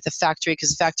to locate the factory,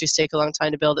 because the factories take a long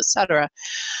time to build, et cetera.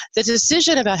 The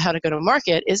decision about how to go to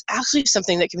market is actually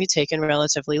something that can be taken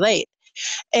relatively late.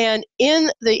 And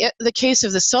in the case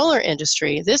of the solar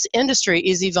industry, this industry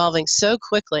is evolving so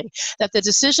quickly that the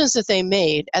decisions that they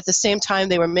made at the same time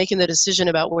they were making the decision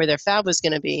about where their fab was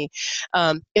going to be,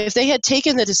 if they had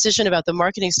taken the decision about the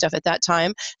marketing stuff at that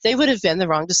time, they would have been the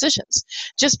wrong decisions.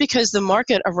 Just because the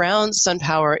market around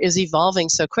SunPower is evolving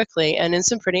so quickly and in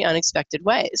some pretty unexpected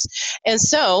ways. And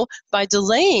so by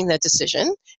delaying that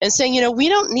decision and saying, we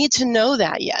don't need to know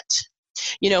that yet.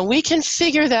 We can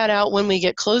figure that out when we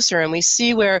get closer and we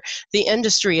see where the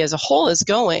industry as a whole is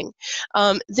going.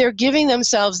 They're giving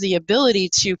themselves the ability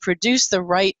to produce the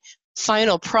right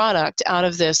final product out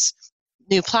of this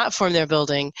new platform they're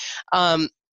building. The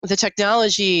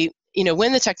technology,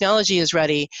 when the technology is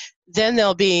ready, then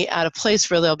they'll be at a place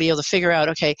where they'll be able to figure out,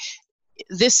 okay,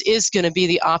 this is going to be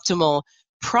the optimal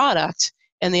product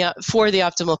and for the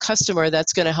optimal customer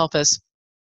that's going to help us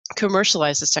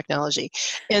commercialize this technology.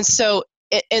 And so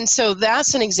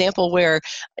that's an example where,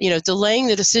 delaying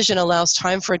the decision allows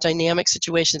time for a dynamic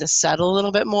situation to settle a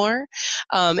little bit more.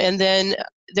 And then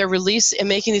their release and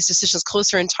making these decisions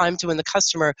closer in time to when the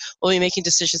customer will be making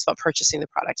decisions about purchasing the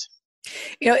product.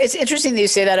 It's interesting that you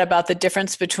say that about the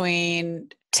difference between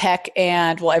tech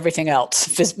and, everything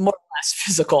else, more or less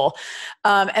physical.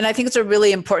 And I think it's a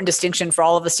really important distinction for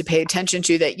all of us to pay attention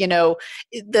to, that,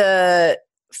 the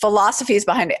philosophies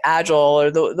behind Agile or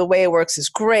the way it works is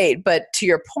great, but to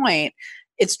your point,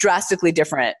 it's drastically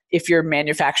different if you're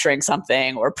manufacturing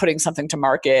something or putting something to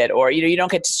market, or you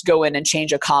don't get to go in and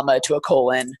change a comma to a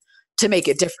colon to make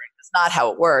it different. It's not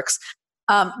how it works.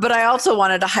 But I also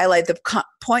wanted to highlight the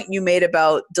point you made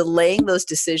about delaying those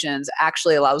decisions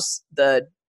actually allows the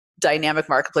dynamic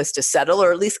marketplace to settle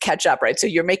or at least catch up, right? So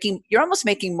you're almost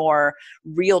making more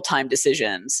real-time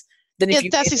decisions than if you.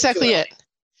 That's exactly it.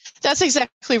 That's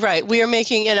exactly right. We are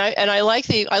making, and I like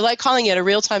calling it a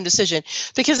real-time decision,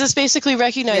 because it's basically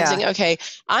recognizing, okay,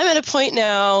 I'm at a point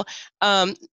now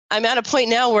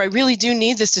where I really do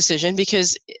need this decision,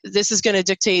 because this is going to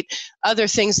dictate other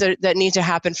things that need to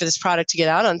happen for this product to get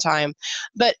out on time.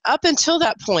 But up until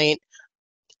that point,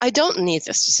 I don't need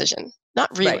this decision.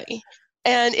 Not really. Right.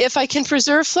 And if I can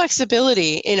preserve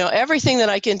flexibility, everything that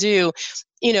I can do,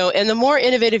 and the more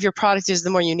innovative your product is, the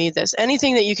more you need this.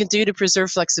 Anything that you can do to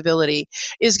preserve flexibility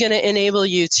is going to enable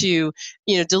you to,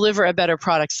 deliver a better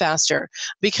product faster.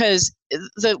 Because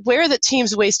where the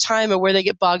teams waste time or where they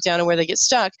get bogged down and where they get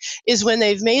stuck is when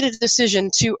they've made a decision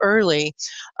too early,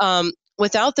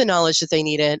 without the knowledge that they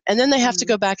needed, and then they have to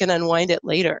go back and unwind it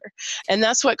later. And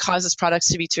that's what causes products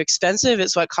to be too expensive.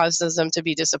 It's what causes them to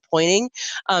be disappointing,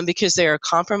 because they are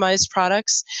compromised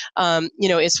products.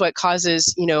 It's what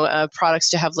causes products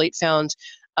to have late found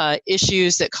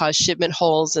issues that cause shipment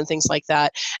holes and things like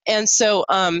that. And so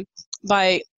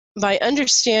by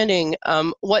understanding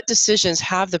what decisions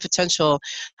have the potential,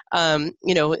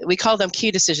 we call them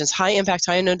key decisions, high impact,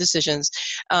 high unknown decisions.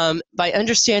 By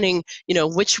understanding,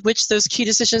 which those key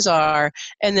decisions are,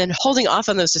 and then holding off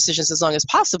on those decisions as long as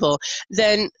possible,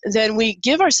 then we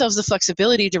give ourselves the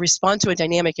flexibility to respond to a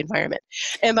dynamic environment.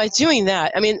 And by doing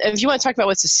that, if you want to talk about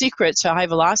what's the secret to high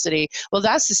velocity, well,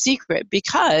 that's the secret,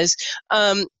 because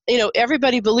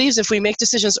everybody believes if we make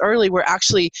decisions early,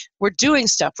 we're doing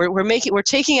stuff. We're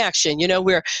taking action.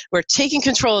 We're taking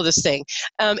control of this thing.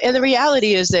 And the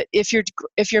reality is that if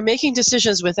you're making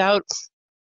decisions without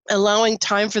allowing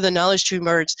time for the knowledge to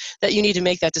emerge that you need to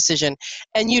make that decision,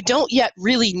 and you don't yet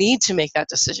really need to make that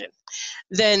decision,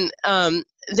 then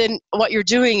what you're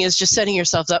doing is just setting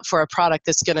yourself up for a product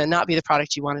that's going to not be the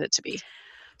product you wanted it to be.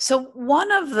 So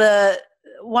one of the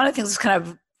things that's kind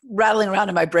of rattling around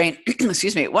in my brain,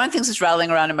 excuse me, one of the things that's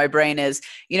rattling around in my brain is,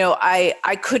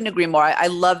 I couldn't agree more. I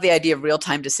love the idea of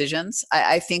real-time decisions.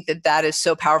 I think that is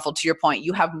so powerful. To your point,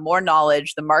 you have more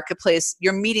knowledge, the marketplace,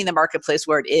 you're meeting the marketplace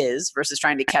where it is versus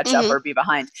trying to catch up or be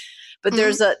behind. But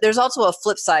there's also a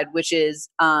flip side, which is,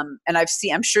 and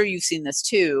I'm sure you've seen this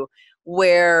too,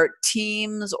 where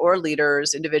teams or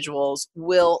leaders, individuals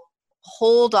will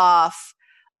hold off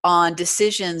on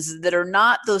decisions that are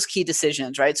not those key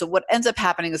decisions, right? So what ends up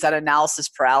happening is that analysis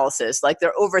paralysis, like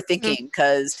they're overthinking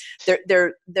because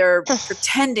they're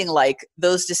pretending like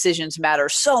those decisions matter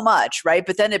so much, right?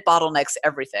 But then it bottlenecks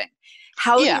everything.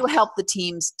 How do you help the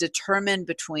teams determine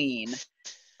between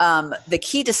the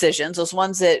key decisions, those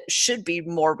ones that should be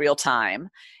more real time,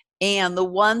 and the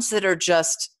ones that are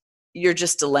you're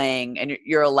just delaying and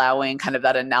you're allowing kind of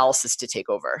that analysis to take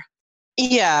over?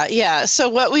 Yeah. So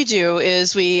what we do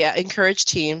is we encourage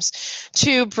teams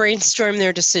to brainstorm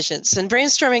their decisions. And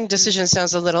brainstorming decisions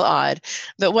sounds a little odd,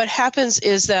 but what happens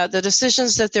is that the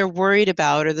decisions that they're worried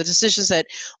about, or the decisions that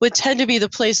would tend to be the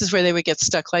places where they would get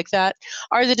stuck like that,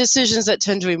 are the decisions that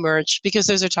tend to emerge because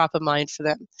those are top of mind for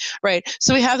them, right?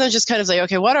 So we have them just kind of like,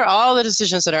 okay, what are all the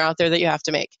decisions that are out there that you have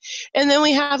to make? And then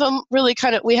we have them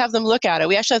we have them look at it.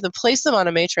 We actually have to place them on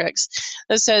a matrix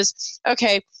that says,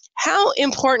 okay, how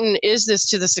important is this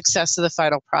to the success of the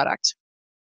final product?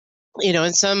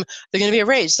 And some, they're going to be a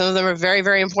range. Some of them are very,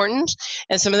 very important,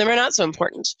 and some of them are not so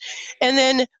important. And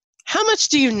then how much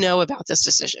do you know about this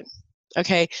decision?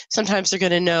 Okay, sometimes they're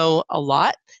going to know a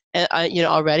lot,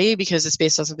 already because it's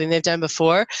based on something they've done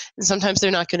before, and sometimes they're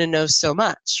not going to know so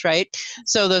much, right?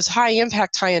 So those high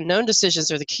impact, high unknown decisions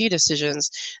are the key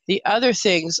decisions. The other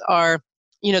things are,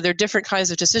 they're different kinds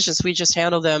of decisions. We just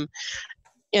handle them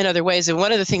in other ways. And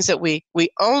one of the things that we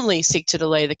only seek to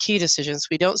delay the key decisions.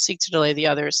 We don't seek to delay the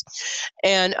others.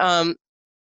 And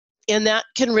that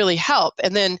can really help.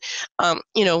 And then,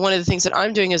 one of the things that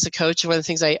I'm doing as a coach, and one of the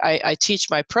things I teach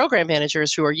my program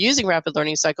managers who are using rapid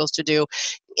learning cycles to do,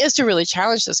 is to really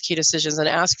challenge those key decisions and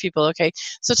ask people, okay,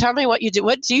 so tell me what you do.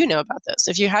 What do you know about this?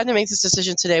 If you had to make this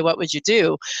decision today, what would you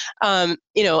do?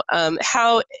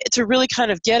 How to really kind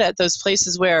of get at those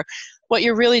places where what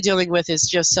you're really dealing with is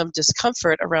just some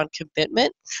discomfort around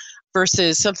commitment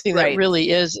versus something that really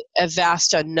is a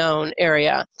vast unknown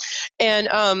area. And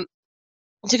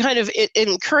to kind of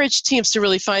encourage teams to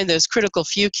really find those critical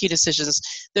few key decisions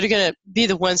that are going to be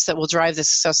the ones that will drive the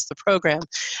success of the program.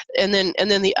 And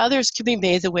then the others can be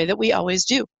made the way that we always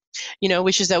do,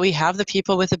 which is that we have the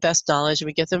people with the best knowledge, and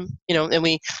we get them, and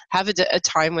we have a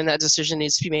time when that decision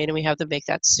needs to be made, and we have them make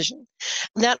that decision.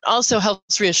 And that also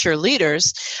helps reassure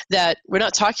leaders that we're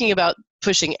not talking about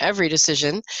pushing every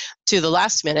decision to the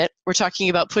last minute. We're talking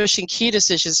about pushing key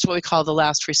decisions to what we call the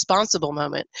last responsible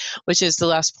moment, which is the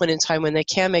last point in time when they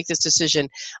can make this decision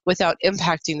without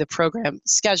impacting the program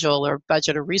schedule or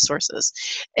budget or resources.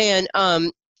 And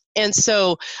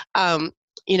so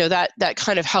that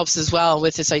kind of helps as well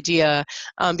with this idea,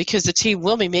 because the team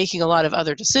will be making a lot of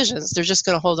other decisions. They're just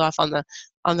going to hold off on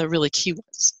the really key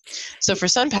ones. So for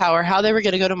SunPower, how they were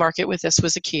going to go to market with this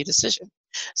was a key decision.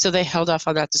 So they held off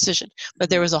on that decision. But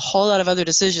there was a whole lot of other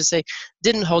decisions they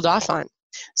didn't hold off on,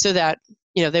 so that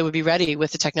they would be ready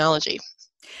with the technology.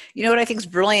 You know what I think is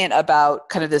brilliant about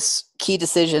kind of this key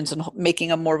decisions and making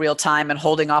them more real time and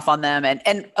holding off on them.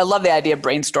 And I love the idea of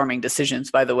brainstorming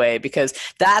decisions, by the way, because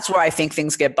that's where I think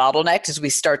things get bottlenecked, is we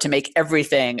start to make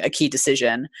everything a key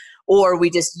decision, or we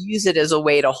just use it as a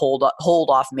way to hold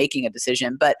off making a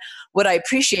decision. But what I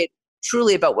appreciate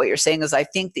truly about what you're saying is I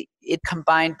think that it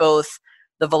combined both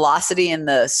the velocity and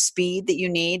the speed that you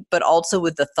need, but also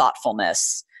with the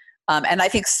thoughtfulness. And I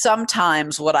think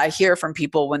sometimes what I hear from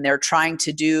people when they're trying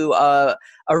to do a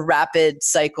rapid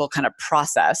cycle kind of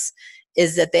process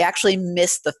is that they actually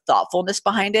miss the thoughtfulness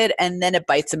behind it, and then it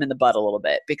bites them in the butt a little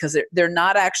bit because they're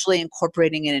not actually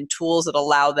incorporating it in tools that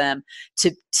allow them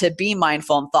to be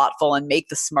mindful and thoughtful and make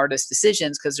the smartest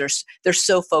decisions because they're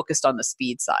so focused on the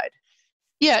speed side.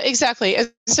 Yeah, exactly.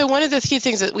 And so one of the key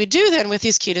things that we do then with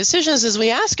these key decisions is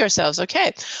we ask ourselves,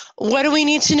 okay, what do we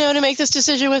need to know to make this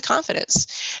decision with confidence?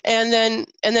 And then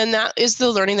that is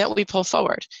the learning that we pull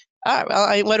forward.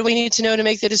 What do we need to know to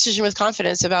make the decision with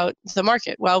confidence about the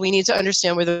market? Well, we need to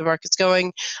understand where the market's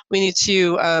going. We need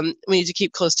to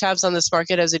keep close tabs on this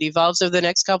market as it evolves over the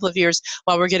next couple of years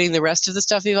while we're getting the rest of the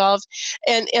stuff evolved,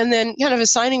 and then kind of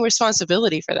assigning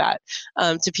responsibility for that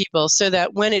to people, so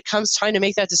that when it comes time to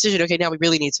make that decision, okay, now we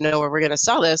really need to know where we're going to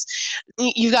sell this.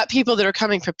 You've got people that are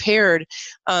coming prepared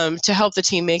to help the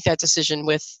team make that decision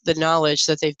with the knowledge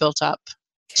that they've built up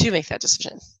to make that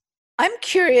decision. I'm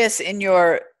curious, in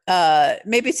your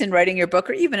maybe it's in writing your book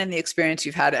or even in the experience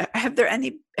you've had, have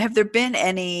there been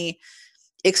any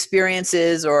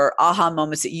experiences or aha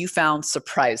moments that you found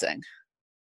surprising?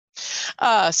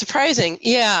 Surprising.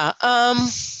 Yeah.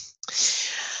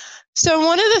 So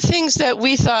one of the things that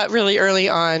we thought really early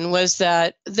on was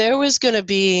that there was going to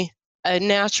be a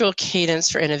natural cadence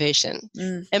for innovation.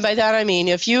 And by that, I mean,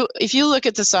 if you look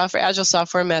at the agile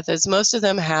software methods, most of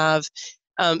them have,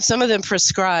 some of them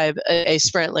prescribe a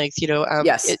sprint length,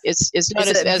 yes. It's not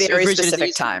as very rigid specific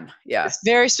as time. Yeah. It's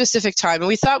very specific time. And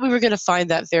we thought we were going to find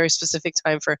that very specific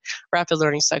time for rapid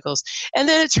learning cycles. And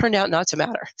then it turned out not to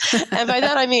matter. And by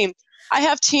that, I mean, I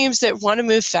have teams that want to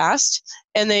move fast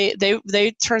and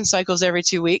they turn cycles every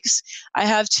 2 weeks. I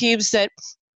have teams that,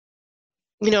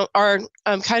 are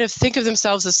kind of think of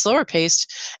themselves as slower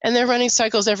paced and they're running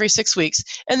cycles every 6 weeks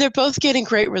and they're both getting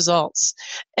great results.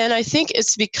 And I think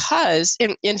it's because,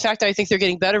 in fact, I think they're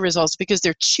getting better results because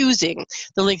they're choosing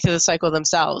the length of the cycle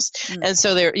themselves. And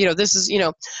so they're, this is,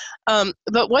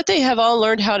 but what they have all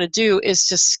learned how to do is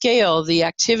to scale the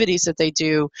activities that they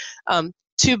do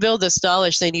to build this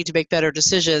knowledge they need to make better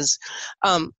decisions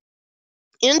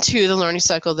into the learning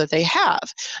cycle that they have.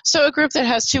 So a group that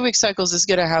has 2 week cycles is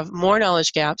going to have more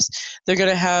knowledge gaps. They're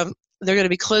going to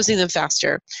be closing them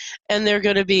faster, and they're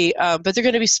going to be, but they're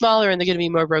going to be smaller and they're going to be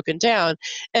more broken down.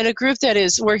 And a group that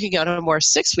is working on a more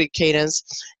 6 week cadence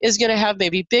is going to have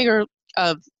maybe bigger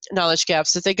knowledge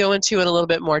gaps that they go into in a little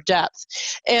bit more depth.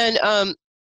 And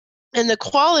the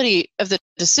quality of the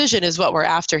decision is what we're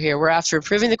after here. We're after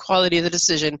improving the quality of the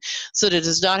decision so that it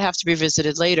does not have to be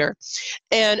revisited later.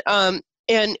 And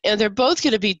they're both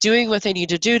going to be doing what they need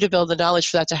to do to build the knowledge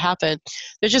for that to happen.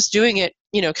 They're just doing it,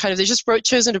 they just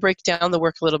chosen to break down the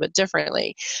work a little bit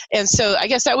differently. And so I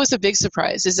guess that was a big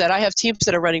surprise, is that I have teams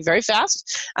that are running very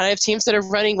fast and I have teams that are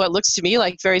running what looks to me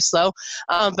like very slow,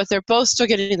 but they're both still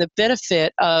getting the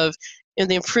benefit of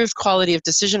the improved quality of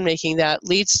decision making that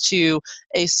leads to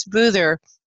a smoother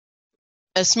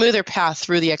path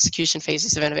through the execution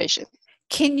phases of innovation.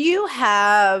 Can you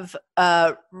have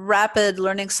rapid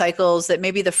learning cycles that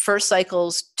maybe the first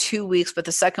cycle's 2 weeks, but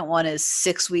the second one is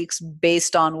 6 weeks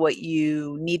based on what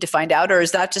you need to find out? Or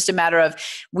is that just a matter of,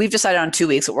 we've decided on 2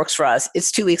 weeks, it works for us. It's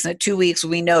 2 weeks, and at 2 weeks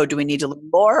we know, do we need to learn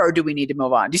more or do we need to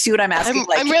move on? Do you see what I'm asking?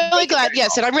 I'm really glad,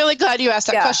 yes, and I'm really glad you asked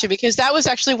that question, because that was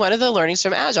actually one of the learnings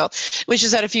from Agile, which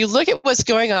is that if you look at what's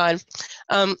going on,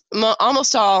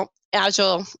 almost all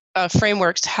Agile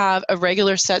frameworks have a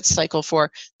regular set cycle for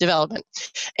development,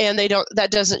 and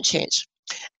that doesn't change.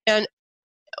 And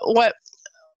what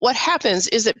happens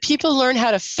is that people learn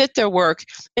how to fit their work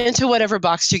into whatever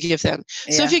box you give them.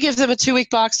 Yeah. So if you give them a 2 week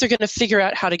box, they're going to figure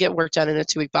out how to get work done in a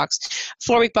 2 week box.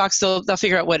 4 week box, they'll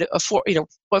figure out what 4 weeks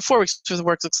worth of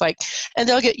work looks like, and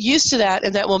they'll get used to that,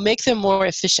 and that will make them more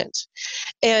efficient.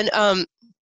 And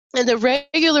the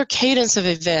regular cadence of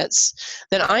events,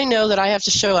 then I know that I have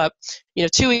to show up,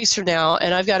 2 weeks from now,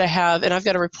 and I've got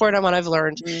to report on what I've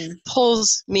learned,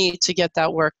 pulls me to get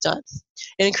that work done.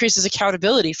 It increases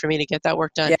accountability for me to get that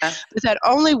work done. Yeah. But that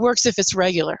only works if it's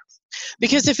regular.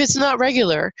 Because if it's not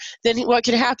regular, then what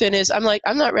can happen is I'm like,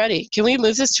 I'm not ready. Can we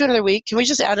move this to another week? Can we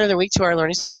just add another week to our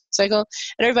learning cycle?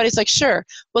 And everybody's like, sure.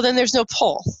 Well, then there's no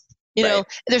pull.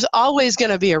 There's always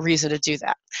going to be a reason to do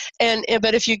that.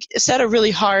 But if you set a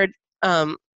really hard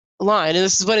line, and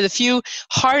this is one of the few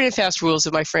hard and fast rules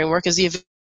of my framework, is the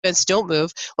events don't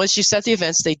move. Once you set the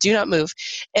events, they do not move.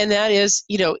 And that is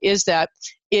that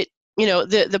it,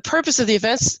 the purpose of the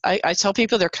events, I tell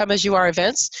people, they're come as you are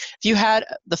events. If you had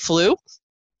the flu,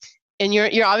 and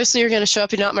you're obviously going to show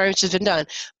up and not much has been done,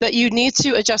 but you need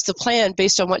to adjust the plan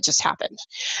based on what just happened.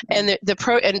 And the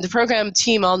program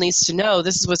team all needs to know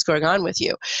this is what's going on with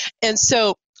you. And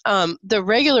so the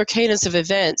regular cadence of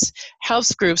events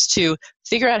helps groups to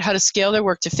figure out how to scale their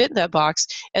work to fit in that box,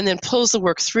 and then pulls the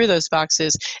work through those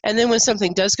boxes. And then when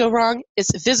something does go wrong,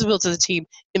 it's visible to the team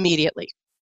immediately.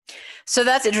 So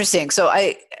that's interesting. So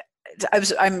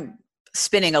I'm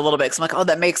spinning a little bit because I'm like, oh,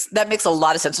 that makes a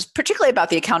lot of sense, particularly about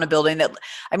the accountability. And that,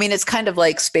 I mean, it's kind of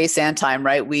like space and time,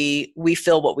 right? We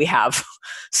fill what we have.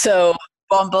 So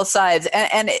on both sides,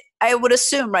 and I would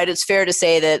assume, right, it's fair to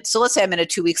say that. So let's say I'm in a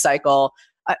 2 week cycle.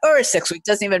 Or a 6 week,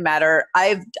 doesn't even matter.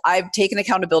 I've taken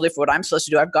accountability for what I'm supposed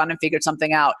to do. I've gone and figured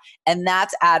something out. And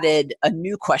that's added a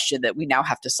new question that we now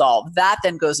have to solve. That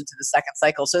then goes into the second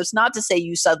cycle. So it's not to say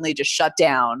you suddenly just shut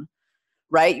down,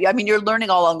 right? I mean, you're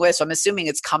learning all along the way. So I'm assuming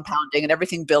it's compounding and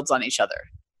everything builds on each other.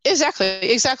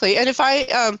 Exactly. And if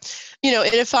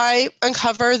I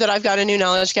uncover that I've got a new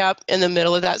knowledge gap in the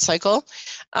middle of that cycle,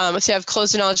 let's say I've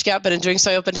closed a knowledge gap, but in doing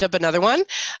so I opened up another one,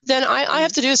 then I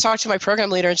have to do is talk to my program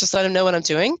leader and just let him know what I'm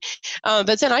doing.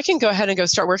 But then I can go ahead and go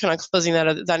start working on closing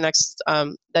that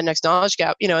next knowledge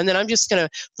gap, and then I'm just going to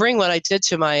bring what I did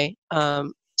to my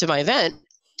event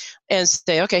and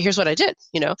say, okay, here's what I did.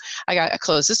 I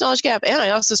closed this knowledge gap, and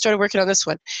I also started working on this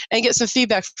one, and get some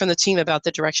feedback from the team about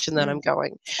the direction that I'm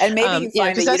going. And maybe you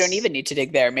find that you don't even need to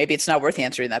dig there. Maybe it's not worth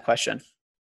answering that question.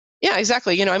 Yeah,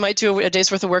 exactly. I might do a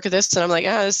day's worth of work of this, and I'm like,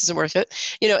 this isn't worth it.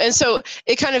 And so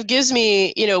it kind of gives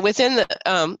me, within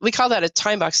the, we call that a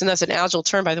time box, and that's an agile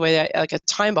term, by the way. Like a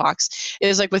time box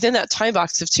is like within that time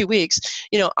box of 2 weeks.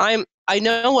 I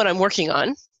know what I'm working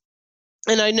on.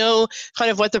 And I know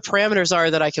kind of what the parameters are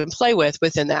that I can play with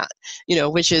within that,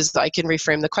 which is I can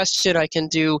reframe the question. I can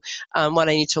do what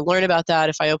I need to learn about that.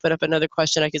 If I open up another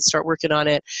question, I can start working on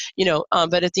it,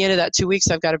 but at the end of that 2 weeks,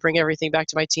 I've got to bring everything back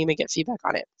to my team and get feedback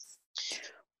on it.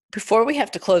 Before we have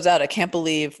to close out, I can't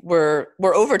believe we're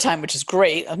over time, which is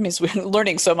great. That means we're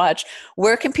learning so much.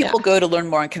 Where can people go to learn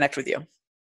more and connect with you?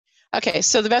 Okay,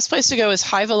 so the best place to go is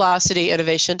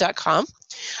highvelocityinnovation.com.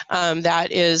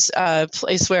 That is a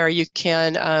place where you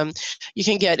can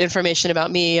get information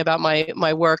about me, about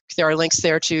my work. There are links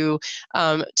there to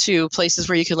places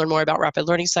where you can learn more about rapid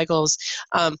learning cycles.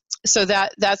 So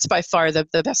that's by far the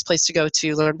best place to go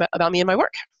to learn about me and my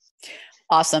work.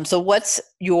 Awesome. So what's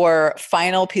your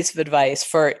final piece of advice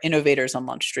for innovators on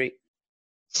Launch Street?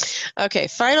 Okay,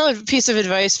 final piece of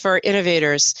advice for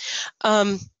innovators.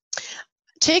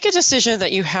 Take a decision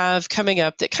that you have coming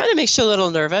up that kind of makes you a little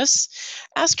nervous.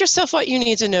 Ask yourself what you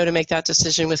need to know to make that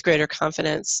decision with greater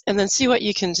confidence, and then see what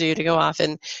you can do to go off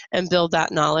and build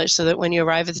that knowledge so that when you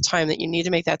arrive at the time that you need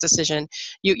to make that decision,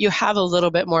 you have a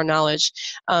little bit more knowledge.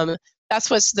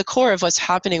 That's what's the core of what's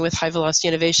happening with high velocity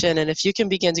innovation. And if you can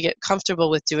begin to get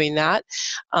comfortable with doing that,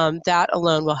 that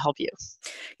alone will help you.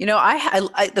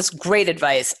 That's great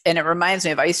advice. And it reminds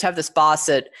me of, I used to have this boss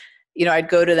that, I'd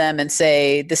go to them and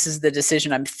say, this is the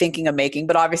decision I'm thinking of making,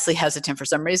 but obviously hesitant for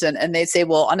some reason. And they'd say,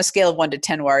 well, on a scale of 1 to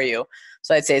 10, where are you?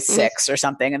 So I'd say 6 or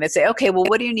something. And they'd say, okay, well,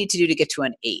 what do you need to do to get to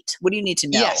an 8? What do you need to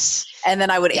know? Yes. And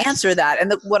then I would answer that.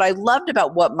 And what I loved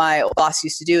about what my boss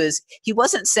used to do is he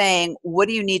wasn't saying, what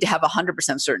do you need to have 100%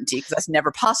 certainty? Because that's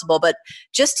never possible. But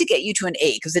just to get you to an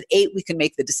 8, because at 8, we can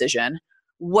make the decision.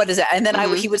 What is it? And then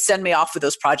he would send me off with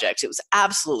those projects. It was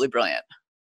absolutely brilliant.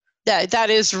 That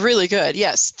is really good.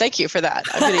 Yes. Thank you for that.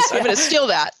 I'm going to steal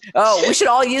that. Oh, we should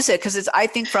all use it because I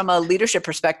think from a leadership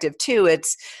perspective too, it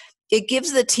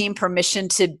gives the team permission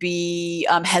to be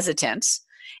hesitant,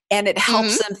 and it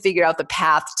helps them figure out the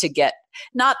path to get,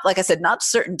 not, like I said, not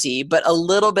certainty, but a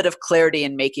little bit of clarity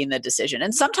in making the decision.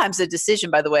 And sometimes the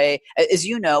decision, by the way, as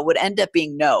you know, would end up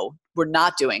being no, we're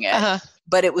not doing it.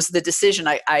 But it was the decision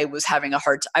I was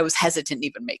I was hesitant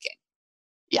even making.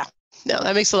 Yeah. No,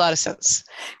 that makes a lot of sense.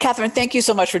 Katherine, thank you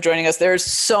so much for joining us. There's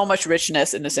so much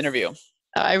richness in this interview.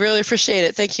 I really appreciate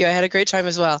it. Thank you. I had a great time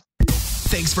as well.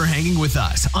 Thanks for hanging with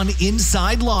us on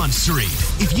Inside Launch Street.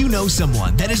 If you know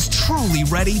someone that is truly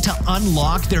ready to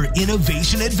unlock their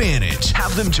innovation advantage,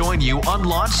 have them join you on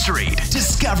Launch Street.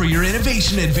 Discover your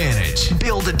innovation advantage,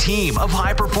 build a team of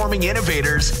high-performing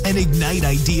innovators, and ignite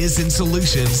ideas and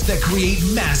solutions that create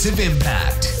massive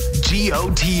impact.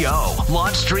 GOTO,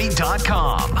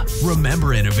 launchstreet.com.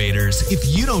 Remember, innovators,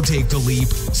 if you don't take the leap,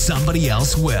 somebody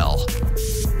else will.